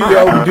triple, the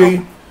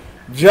G.O.D.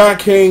 John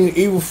King,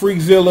 Evil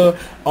Freakzilla,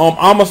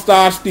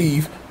 Amistad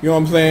Steve. You know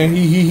what I'm saying?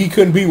 He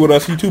couldn't be with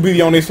us. He too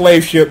busy on his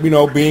slave ship,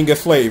 being a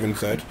slave and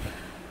such.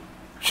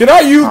 Should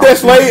I use that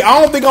slave? I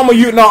don't think I'm gonna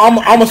use. No, I'm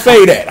gonna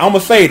say that. I'm gonna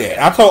say that.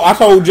 I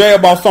told Jay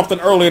about something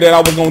earlier that I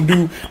was gonna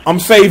do. I'm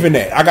saving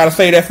that. I gotta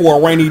say that for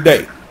a rainy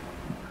day.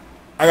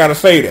 I gotta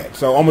say that.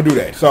 So I'm gonna do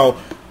that. So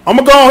I'm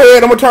gonna go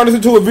ahead. I'm gonna turn this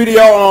into a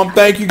video.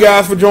 Thank you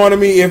guys for joining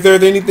me. If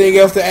there's anything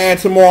else to add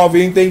tomorrow, if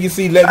anything you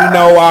see, let me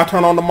know. I'll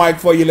turn on the mic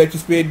for you. Let you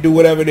spit. Do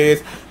whatever it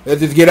is. Let's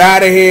just get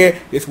out of here.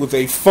 This was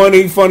a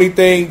funny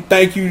thing.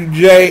 Thank you,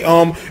 Jay.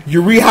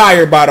 You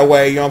rehired, by the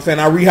way. You know what I'm saying?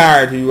 I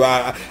rehired you.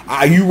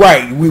 You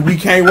right. We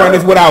can't run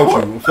this without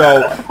you.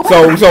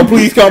 So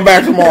please come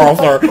back tomorrow,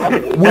 sir. I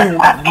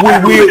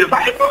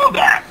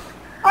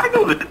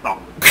know this song.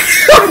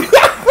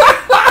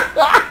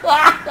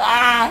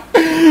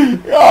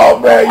 Oh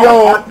man,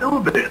 yo. I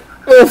do this.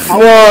 It's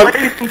fun. I was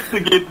waiting to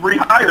get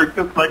rehired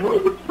because like,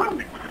 what was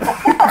funny?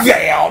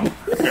 Damn.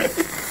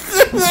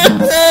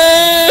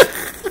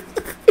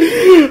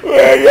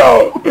 Man,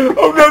 yo, I'm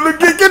gonna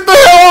get the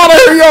hell out of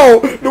here, yo.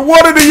 The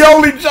one and the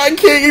only John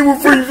King, Evil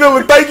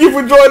Freakzilla. Thank you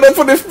for joining us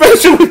for this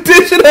special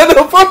edition of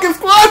the fucking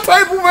squad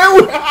table, man.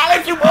 We'll holler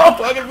at you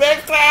motherfuckers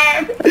next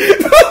time.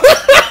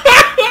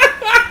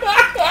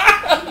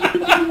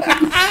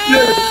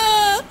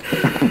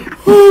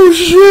 Oh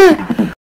shit.